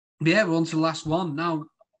 Yeah, we're on to the last one. Now,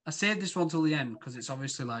 I saved this one till the end because it's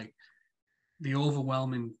obviously like the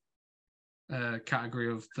overwhelming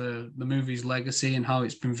category of the movie's legacy and how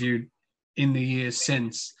it's been viewed in the years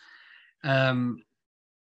since.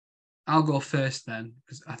 I'll go first then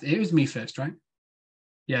because it was me first, right?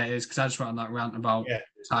 Yeah, it is because I just wrote on that rant about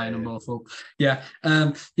tying them both up. Yeah,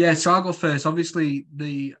 so I'll go first. Obviously,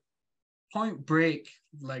 the Point Break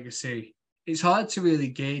legacy, it's hard to really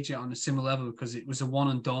gauge it on a similar level because it was a one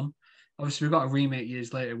and done. Obviously, we got a remake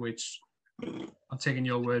years later, which I'm taking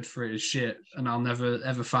your word for it as shit, and I'll never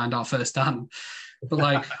ever find out firsthand. But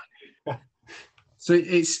like, so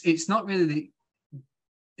it's not really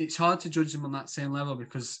it's hard to judge them on that same level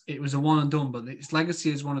because it was a one and done, but its legacy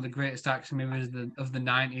is one of the greatest action movies of the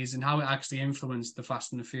 90s, and how it actually influenced the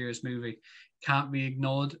Fast and the Furious movie can't be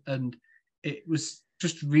ignored. And it was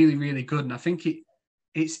just really, really good. And I think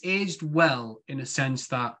it's aged well in a sense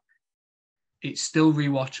that it's still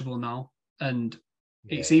rewatchable now, and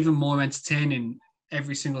it's even more entertaining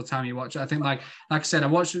every single time you watch it. I think, like I said, I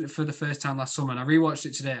watched it for the first time last summer, and I rewatched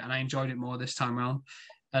it today, and I enjoyed it more this time around.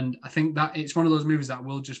 And I think that it's one of those movies that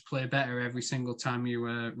will just play better every single time you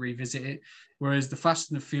revisit it. Whereas the Fast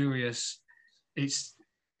and the Furious, it's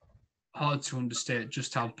hard to understate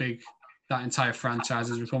just how big that entire franchise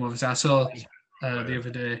has become. Obviously, I saw the other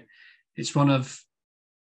day, it's one of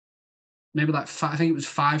maybe like I think it was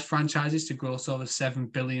 5 franchises to gross over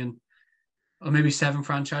 $7 billion, or maybe 7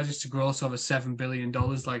 franchises to gross over $7 billion.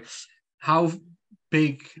 Like how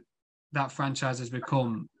big that franchise has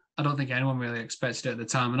become, I don't think anyone really expected it at the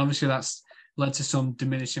time. And obviously that's led to some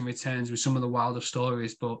diminishing returns with some of the wilder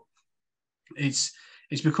stories, but it's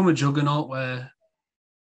become a juggernaut where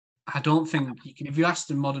I don't think you can, if you ask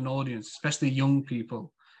the modern audience, especially young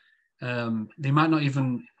people, they might not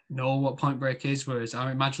even know what Point Break is, whereas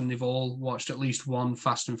I imagine they've all watched at least one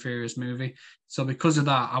Fast and Furious movie. So because of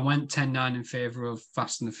that, I went 10-9 in favour of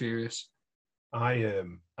Fast and the Furious. I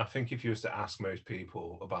think if you was to ask most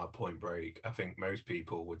people about Point Break, I think most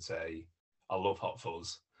people would say, I love Hot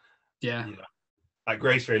Fuzz. Yeah. You know, like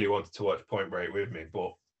Grace really wanted to watch Point Break with me,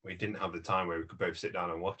 but we didn't have the time where we could both sit down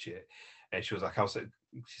and watch it. And she was like,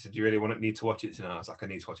 she said, do you really need to watch it tonight? I was like, I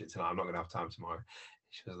need to watch it tonight. I'm not going to have time tomorrow.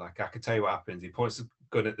 She was like, I can tell you what happens. He points the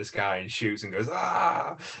gun at the sky and shoots and goes,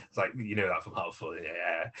 ah! It's like, you know that from Hot Fuzz.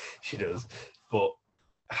 Yeah, she does. But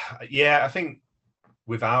yeah, I think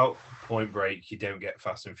without Point Break, you don't get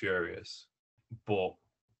Fast and Furious. But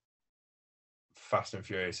Fast and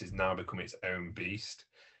Furious has now become its own beast,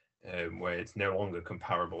 where it's no longer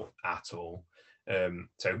comparable at all.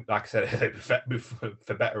 So, like I said,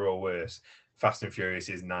 for better or worse, Fast and Furious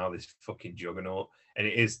is now this fucking juggernaut, and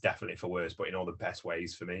it is definitely for worse, but in all the best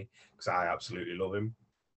ways for me, because I absolutely love him.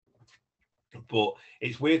 But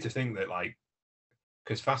it's weird to think that, like,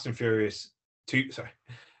 because Fast and Furious 2,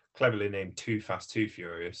 cleverly named Too Fast, Too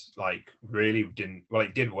Furious, like really didn't, well,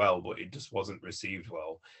 it did well, but it just wasn't received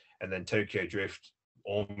well. And then Tokyo Drift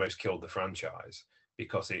almost killed the franchise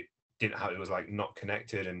because it didn't have, it was like not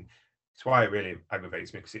connected, and it's why it really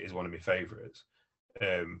aggravates me because it is one of my favorites.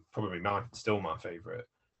 Probably still my favorite.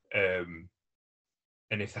 And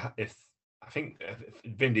if I think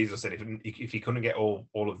Vin Diesel said if he couldn't get all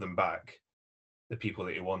of them back, the people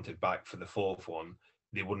that he wanted back for the fourth one,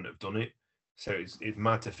 they wouldn't have done it. So it's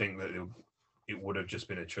mad to think that it would have just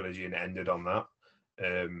been a trilogy and ended on that.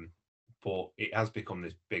 But it has become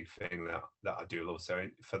this big thing that I do love. So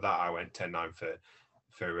for that, I went 10-9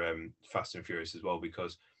 for Fast and Furious as well,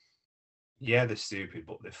 because yeah, they're stupid,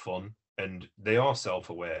 but they're fun. And they are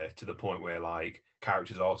self-aware to the point where like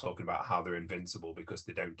characters are talking about how they're invincible because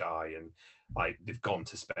they don't die, and like they've gone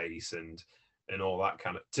to space and all that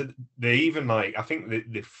kind of. They even like, I think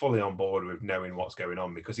they're fully on board with knowing what's going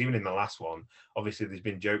on, because even in the last one, obviously there's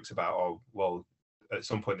been jokes about, oh well, at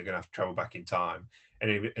some point they're going to have to travel back in time,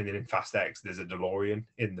 and then in Fast X there's a DeLorean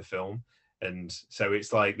in the film, and so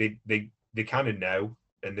it's like they kind of know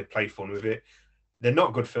and they play fun with it. They're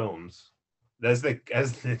not good films. As they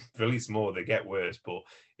release more, they get worse, but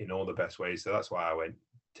in all the best ways. So that's why I went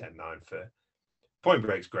 10-9 for Point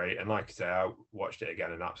Break's great. And like I say, I watched it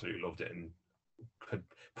again and absolutely loved it, and could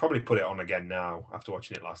probably put it on again now after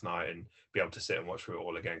watching it last night and be able to sit and watch through it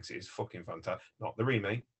all again, because it's fucking fantastic. Not the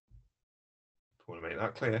remake. I want to make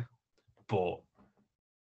that clear. But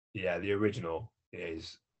yeah, the original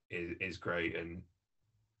is great,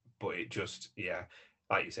 but it just, yeah,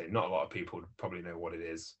 like you say, not a lot of people probably know what it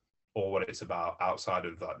is or what it's about outside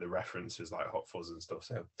of like the references like Hot Fuzz and stuff.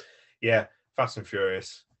 So yeah, Fast and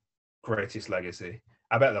Furious, greatest legacy.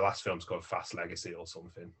 I bet the last film's called Fast Legacy or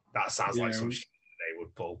something. That sounds like some shit they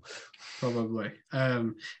would pull. Probably.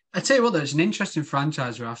 I tell you what, though, it's an interesting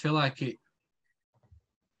franchise where I feel like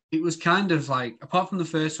it was kind of like, apart from the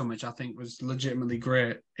first one, which I think was legitimately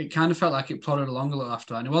great, it kind of felt like it plodded along a little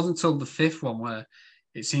after that. And it wasn't until the fifth one where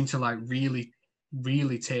it seemed to like really,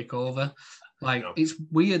 really take over. Like, it's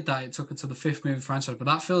weird that it took until the fifth movie franchise, but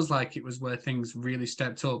that feels like it was where things really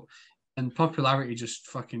stepped up and popularity just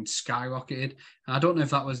fucking skyrocketed. And I don't know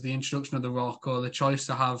if that was the introduction of The Rock or the choice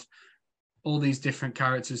to have all these different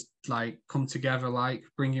characters like come together, like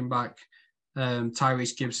bringing back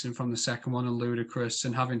Tyrese Gibson from the second one and Ludacris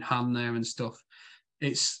and having Han there and stuff.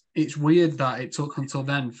 It's weird that it took until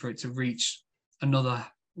then for it to reach another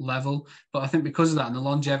level, but I think because of that and the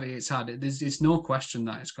longevity it's had, it's no question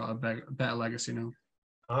that it's got a better legacy now.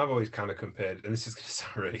 I've always kind of compared, and this is going to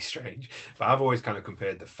sound really strange, but I've always kind of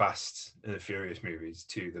compared the Fast and the Furious movies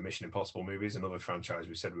to the Mission Impossible movies, another franchise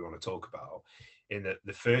we said we want to talk about. In that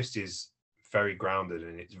the first is very grounded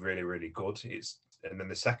and it's really, really good. And then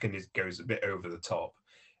the second goes a bit over the top,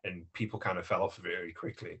 and people kind of fell off of it very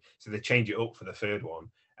quickly. So they change it up for the third one,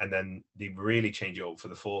 and then they really change it up for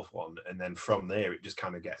the fourth one, and then from there it just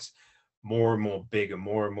kind of gets more and more big and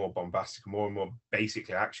more bombastic, more and more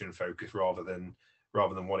basically action focused rather than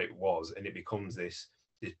what it was, and it becomes this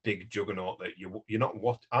big juggernaut that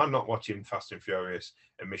I'm not watching Fast and Furious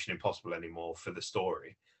and Mission Impossible anymore for the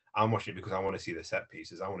story. I'm watching it because I want to see the set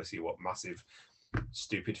pieces. I want to see what massive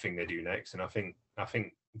stupid thing they do next. And I think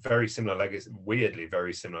very similar legacies, weirdly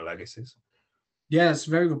very similar legacies. Yeah, it's a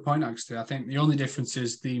very good point, actually. I think the only difference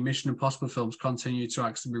is the Mission Impossible films continue to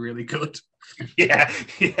actually be really good. Yeah.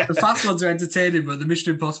 The Fast ones are entertaining, but the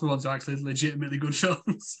Mission Impossible ones are actually legitimately good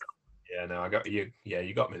films. Yeah, no, I got you. Yeah,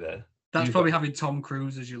 you got me there. That's probably having Tom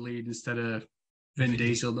Cruise as your lead instead of Vin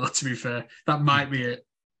Diesel, though, to be fair. That might be it.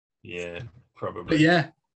 Yeah, probably. But yeah,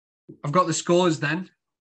 I've got the scores then,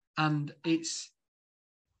 and it's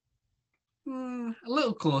a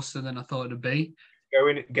little closer than I thought it'd be.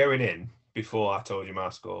 Going in, before I told you my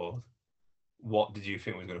score, what did you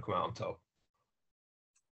think was going to come out on top?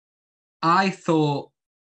 I thought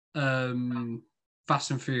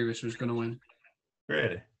Fast and Furious was going to win.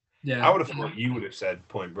 Really? Yeah. I would have thought you would have said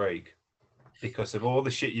Point Break, because of all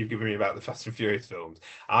the shit you've given me about the Fast and Furious films.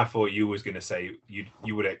 I thought you was going to say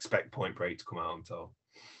you would expect Point Break to come out on top.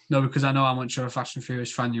 No, because I know how much of a Fast and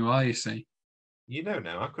Furious fan you are, you see. You don't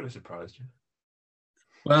know. I could have surprised you.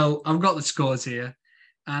 Well, I've got the scores here,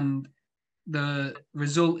 and the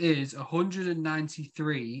result is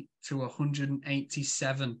 193 to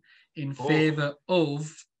 187 in favour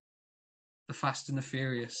of the Fast and the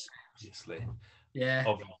Furious. Obviously. Yeah.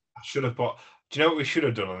 I should have bought. Do you know what we should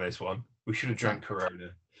have done on this one? We should have drank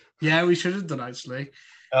Corona. Yeah, we should have done, actually.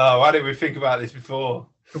 Oh, why didn't we think about this before?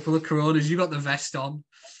 A couple of Coronas. You got the vest on.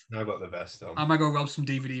 I got the vest on. I might go rob some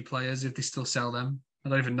DVD players if they still sell them. I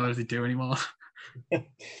don't even know if they do anymore.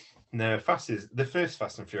 No, the first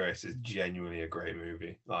Fast and Furious is genuinely a great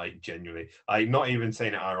movie. Like, genuinely. Like, not even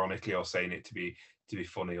saying it ironically or saying it to be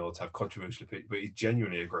funny or to have controversial opinions, but it's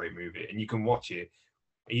genuinely a great movie. And you can watch it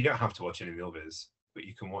You don't have to watch any of the others, but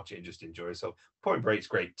you can watch it and just enjoy yourself. Point Break's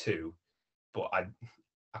great too, but I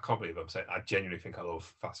can't believe I'm saying, I genuinely think I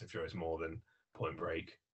love Fast and Furious more than Point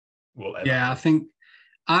Break will ever. Yeah, I think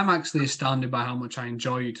I'm actually astounded by how much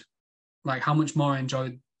how much more I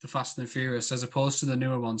enjoyed the Fast and the Furious as opposed to the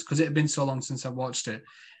newer ones, because it had been so long since I watched it.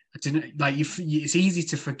 I didn't like it's easy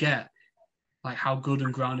to forget like how good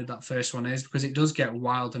and grounded that first one is, because it does get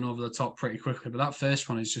wild and over the top pretty quickly. But that first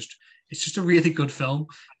one is just a really good film,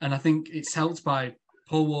 and I think it's helped by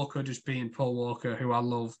Paul Walker just being Paul Walker, who I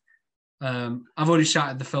love. I've already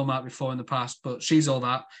shouted the film out before in the past, but She's All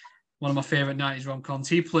That, one of my favorite 90s rom-coms.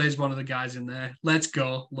 He plays one of the guys in there. Let's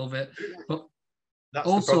go, love it. But that's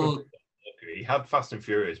also, the problem. He had Fast and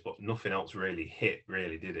Furious, but nothing else really hit,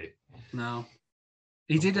 did it? No.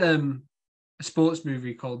 He did a sports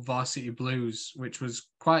movie called Varsity Blues, which was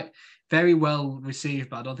very well received,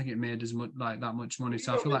 but I don't think it made as much that much money.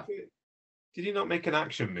 So I feel like, did he not make an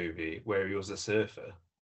action movie where he was a surfer?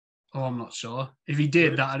 Oh, I'm not sure. If he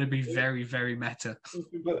did, that would be very, very meta.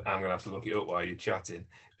 I'm gonna have to look it up while you're chatting,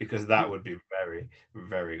 because that would be very,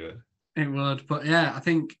 very good. It would, but yeah, I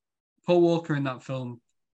think Paul Walker in that film,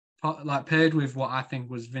 like paired with what I think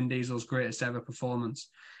was Vin Diesel's greatest ever performance,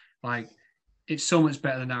 like it's so much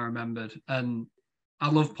better than I remembered. And I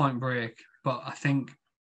love Point Break, but I think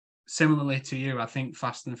similarly to you, I think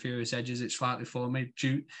Fast and Furious edges it slightly for me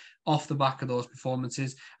due off the back of those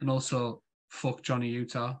performances, and also fuck Johnny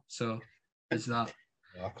Utah. So is that?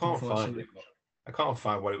 I can't find it. I can't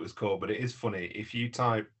find what it was called, but it is funny. If you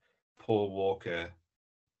type Paul Walker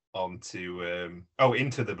onto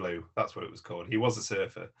Into the Blue, that's what it was called. He was a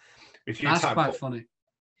surfer. That's quite funny.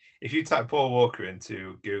 If you type Paul Walker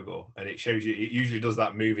into Google and it shows you, it usually does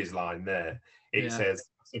that movies line there. It says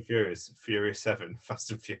Fast and Furious, Furious 7,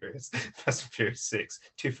 Fast and Furious, Fast and Furious 6,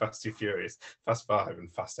 Too Fast, Too Furious, Fast 5,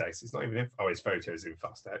 and Fast X. It's not even his photos in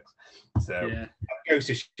Fast X. So that goes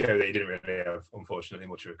to show that he didn't really have, unfortunately,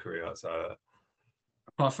 much of a career outside.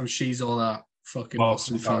 Apart from She's All That, fucking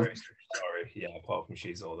awesome film. Yeah, apart from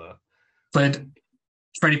She's All That. Played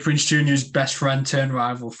Freddie Prinze Jr.'s best friend turned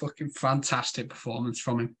rival. Fucking fantastic performance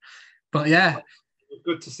from him. But yeah, it was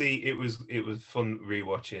good to see. It was fun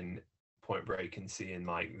rewatching Point Break and seeing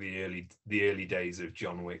like the early days of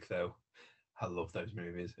John Wick. Though I love those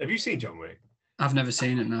movies. Have you seen John Wick? I've never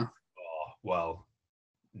seen it. No. Oh well,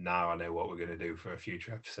 now I know what we're going to do for a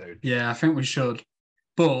future episode. Yeah, I think we should.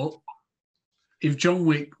 But if John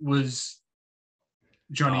Wick was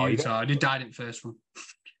Johnny Utah, he died in the first one.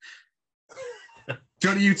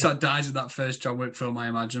 Johnny Utah dies in that first John Wick film, I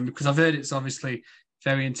imagine, because I've heard it's obviously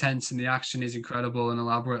very intense and the action is incredible and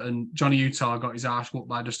elaborate. And Johnny Utah got his ass whooped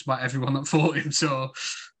by just about everyone that fought him. So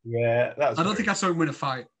yeah, I don't think I saw him win a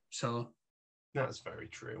fight. So that's very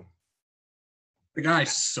true. The guy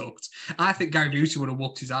sucked. I think Gary Busey would have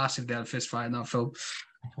whooped his ass if they had a fist fight in that film.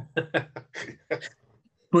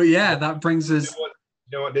 But yeah, that brings us. You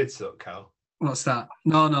know what did suck, Cal? What's that?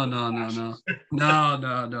 No, not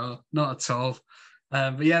at all.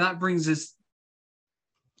 But yeah, that brings this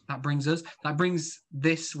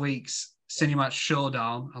week's CineMatch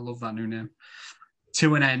Showdown. I love that new name.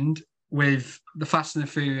 To an end with the Fast and the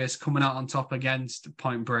Furious coming out on top against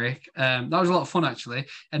Point Break. That was a lot of fun actually,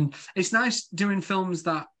 and it's nice doing films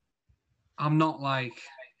that I'm not like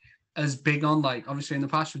as big on. Like obviously in the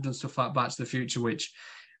past we've done stuff like Back to the Future, which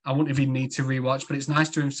I wouldn't even need to rewatch, but it's nice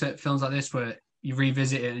doing films like this where you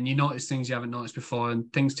revisit it and you notice things you haven't noticed before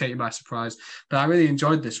and things take you by surprise. But I really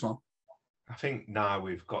enjoyed this one. I think now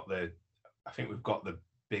we've got the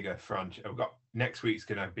bigger franchise. We've got next week's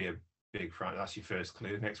going to be a big franchise. That's your first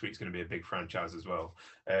clue. Next week's going to be a big franchise as well,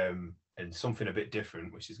 and something a bit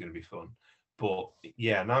different, which is going to be fun. But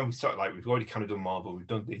yeah, now we start like we've already kind of done Marvel, we've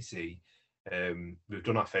done DC, we've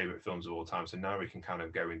done our favorite films of all time. So now we can kind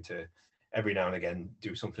of go into every now and again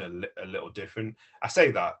do something a little different. I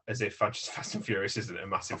say that as if Fast and Furious isn't a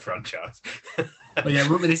massive franchise. But yeah,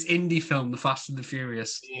 with this indie film, The Fast and the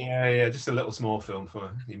Furious. Yeah, just a little small film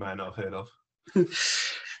for you might not have heard of.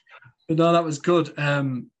 But no, that was good.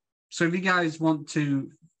 So if you guys want to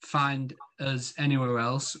find us anywhere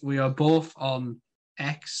else, we are both on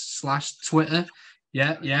X/Twitter.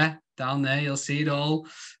 Yeah, down there, you'll see it all.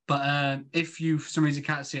 But if you, for some reason,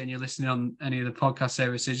 can't see it and you're listening on any of the podcast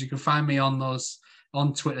services, you can find me on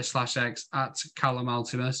Twitter/X at Callum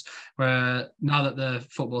Altimus, where now that the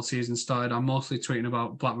football season started, I'm mostly tweeting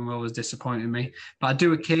about Blackburn Rovers disappointing me. But I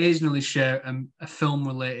do occasionally share a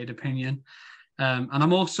film-related opinion. And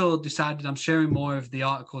I'm also decided I'm sharing more of the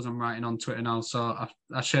articles I'm writing on Twitter now. So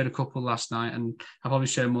I shared a couple last night and I'll probably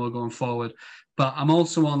share more going forward. But I'm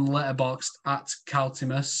also on Letterboxd at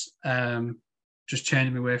Caltimus. just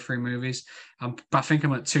churning my way through movies. I think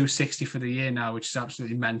I'm at 260 for the year now, which is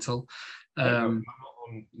absolutely mental.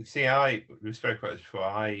 We spoke about this before.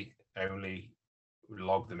 I only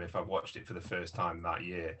log them if I've watched it for the first time that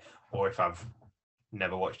year, or if I've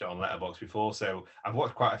never watched it on Letterboxd before. So I've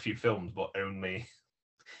watched quite a few films, but only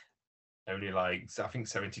like, I think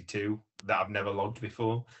 72 that I've never logged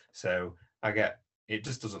before. So it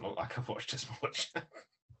just doesn't look like I've watched as much.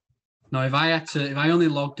 No, if I only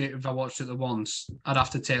logged it, if I watched it the once, I'd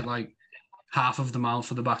have to take like half of them out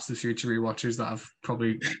for the Back to the Future rewatches that I've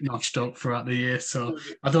probably notched up throughout the year. So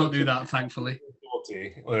I don't do that, thankfully.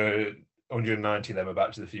 190 them are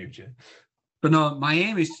Back to the Future. But no, my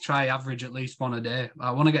aim is to try average at least one a day.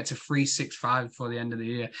 I want to get to 365 before the end of the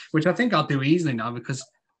year, which I think I'll do easily now because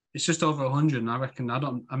it's just over 100. And I reckon I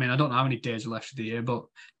don't know how many days are left of the year, but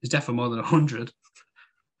there's definitely more than 100.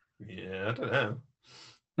 Yeah, I don't know.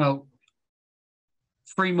 Well,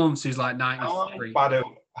 3 months is like 93.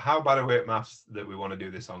 How bad are we at maths that we want to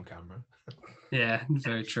do this on camera? Yeah,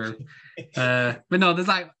 very true. But no, there's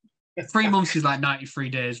like 3 months is like 93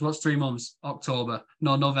 days. What's 3 months?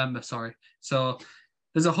 November, sorry. So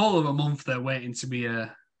there's a whole of a month there waiting to be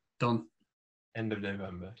done. End of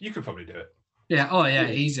November. You could probably do it. Yeah. Oh, yeah.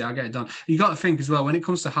 Easy. I'll get it done. You got to think as well, when it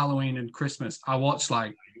comes to Halloween and Christmas, I watch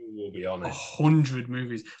like 100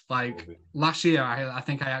 movies. Like last year, I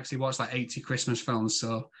think I actually watched like 80 Christmas films.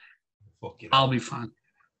 So I'll be fine.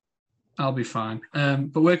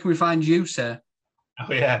 But where can we find you, sir?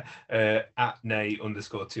 Oh, yeah. At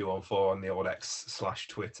Nay_214 on the old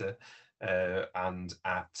X/Twitter and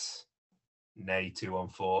at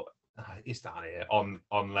Nay214. It's down here on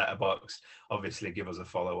Letterboxd. Obviously, give us a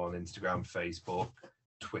follow on Instagram, Facebook,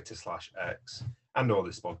 Twitter/X, and all the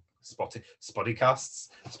Spotify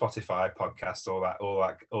podcasts,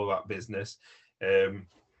 all that business.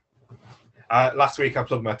 Last week I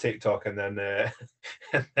plugged my TikTok, and then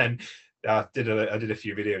I did a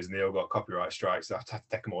few videos, and they all got copyright strikes, so I had to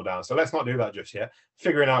take them all down. So let's not do that just yet.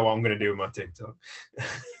 Figuring out what I'm going to do with my TikTok.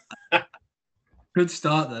 Good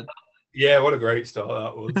start then. Yeah, what a great start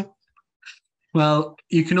that was. Well,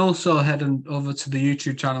 you can also head over to the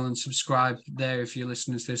YouTube channel and subscribe there if you're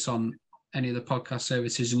listening to this on any of the podcast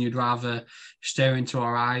services and you'd rather stare into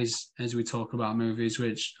our eyes as we talk about movies,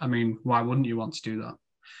 which, I mean, why wouldn't you want to do that?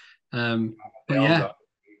 But yeah.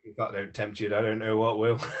 If that don't tempt you, I don't know what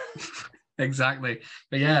will. Exactly.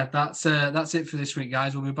 But yeah, that's it for this week,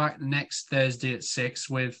 guys. We'll be back next Thursday at 6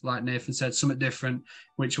 with, like Nathan said, something different,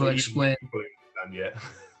 which will explain. Yet.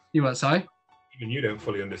 You what, sorry? Even you don't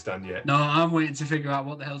fully understand yet. No, I'm waiting to figure out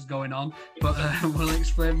what the hell's going on, but we'll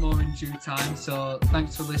explain more in due time. So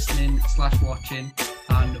thanks for listening/watching,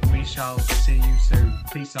 and we shall see you soon.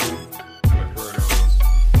 Peace out.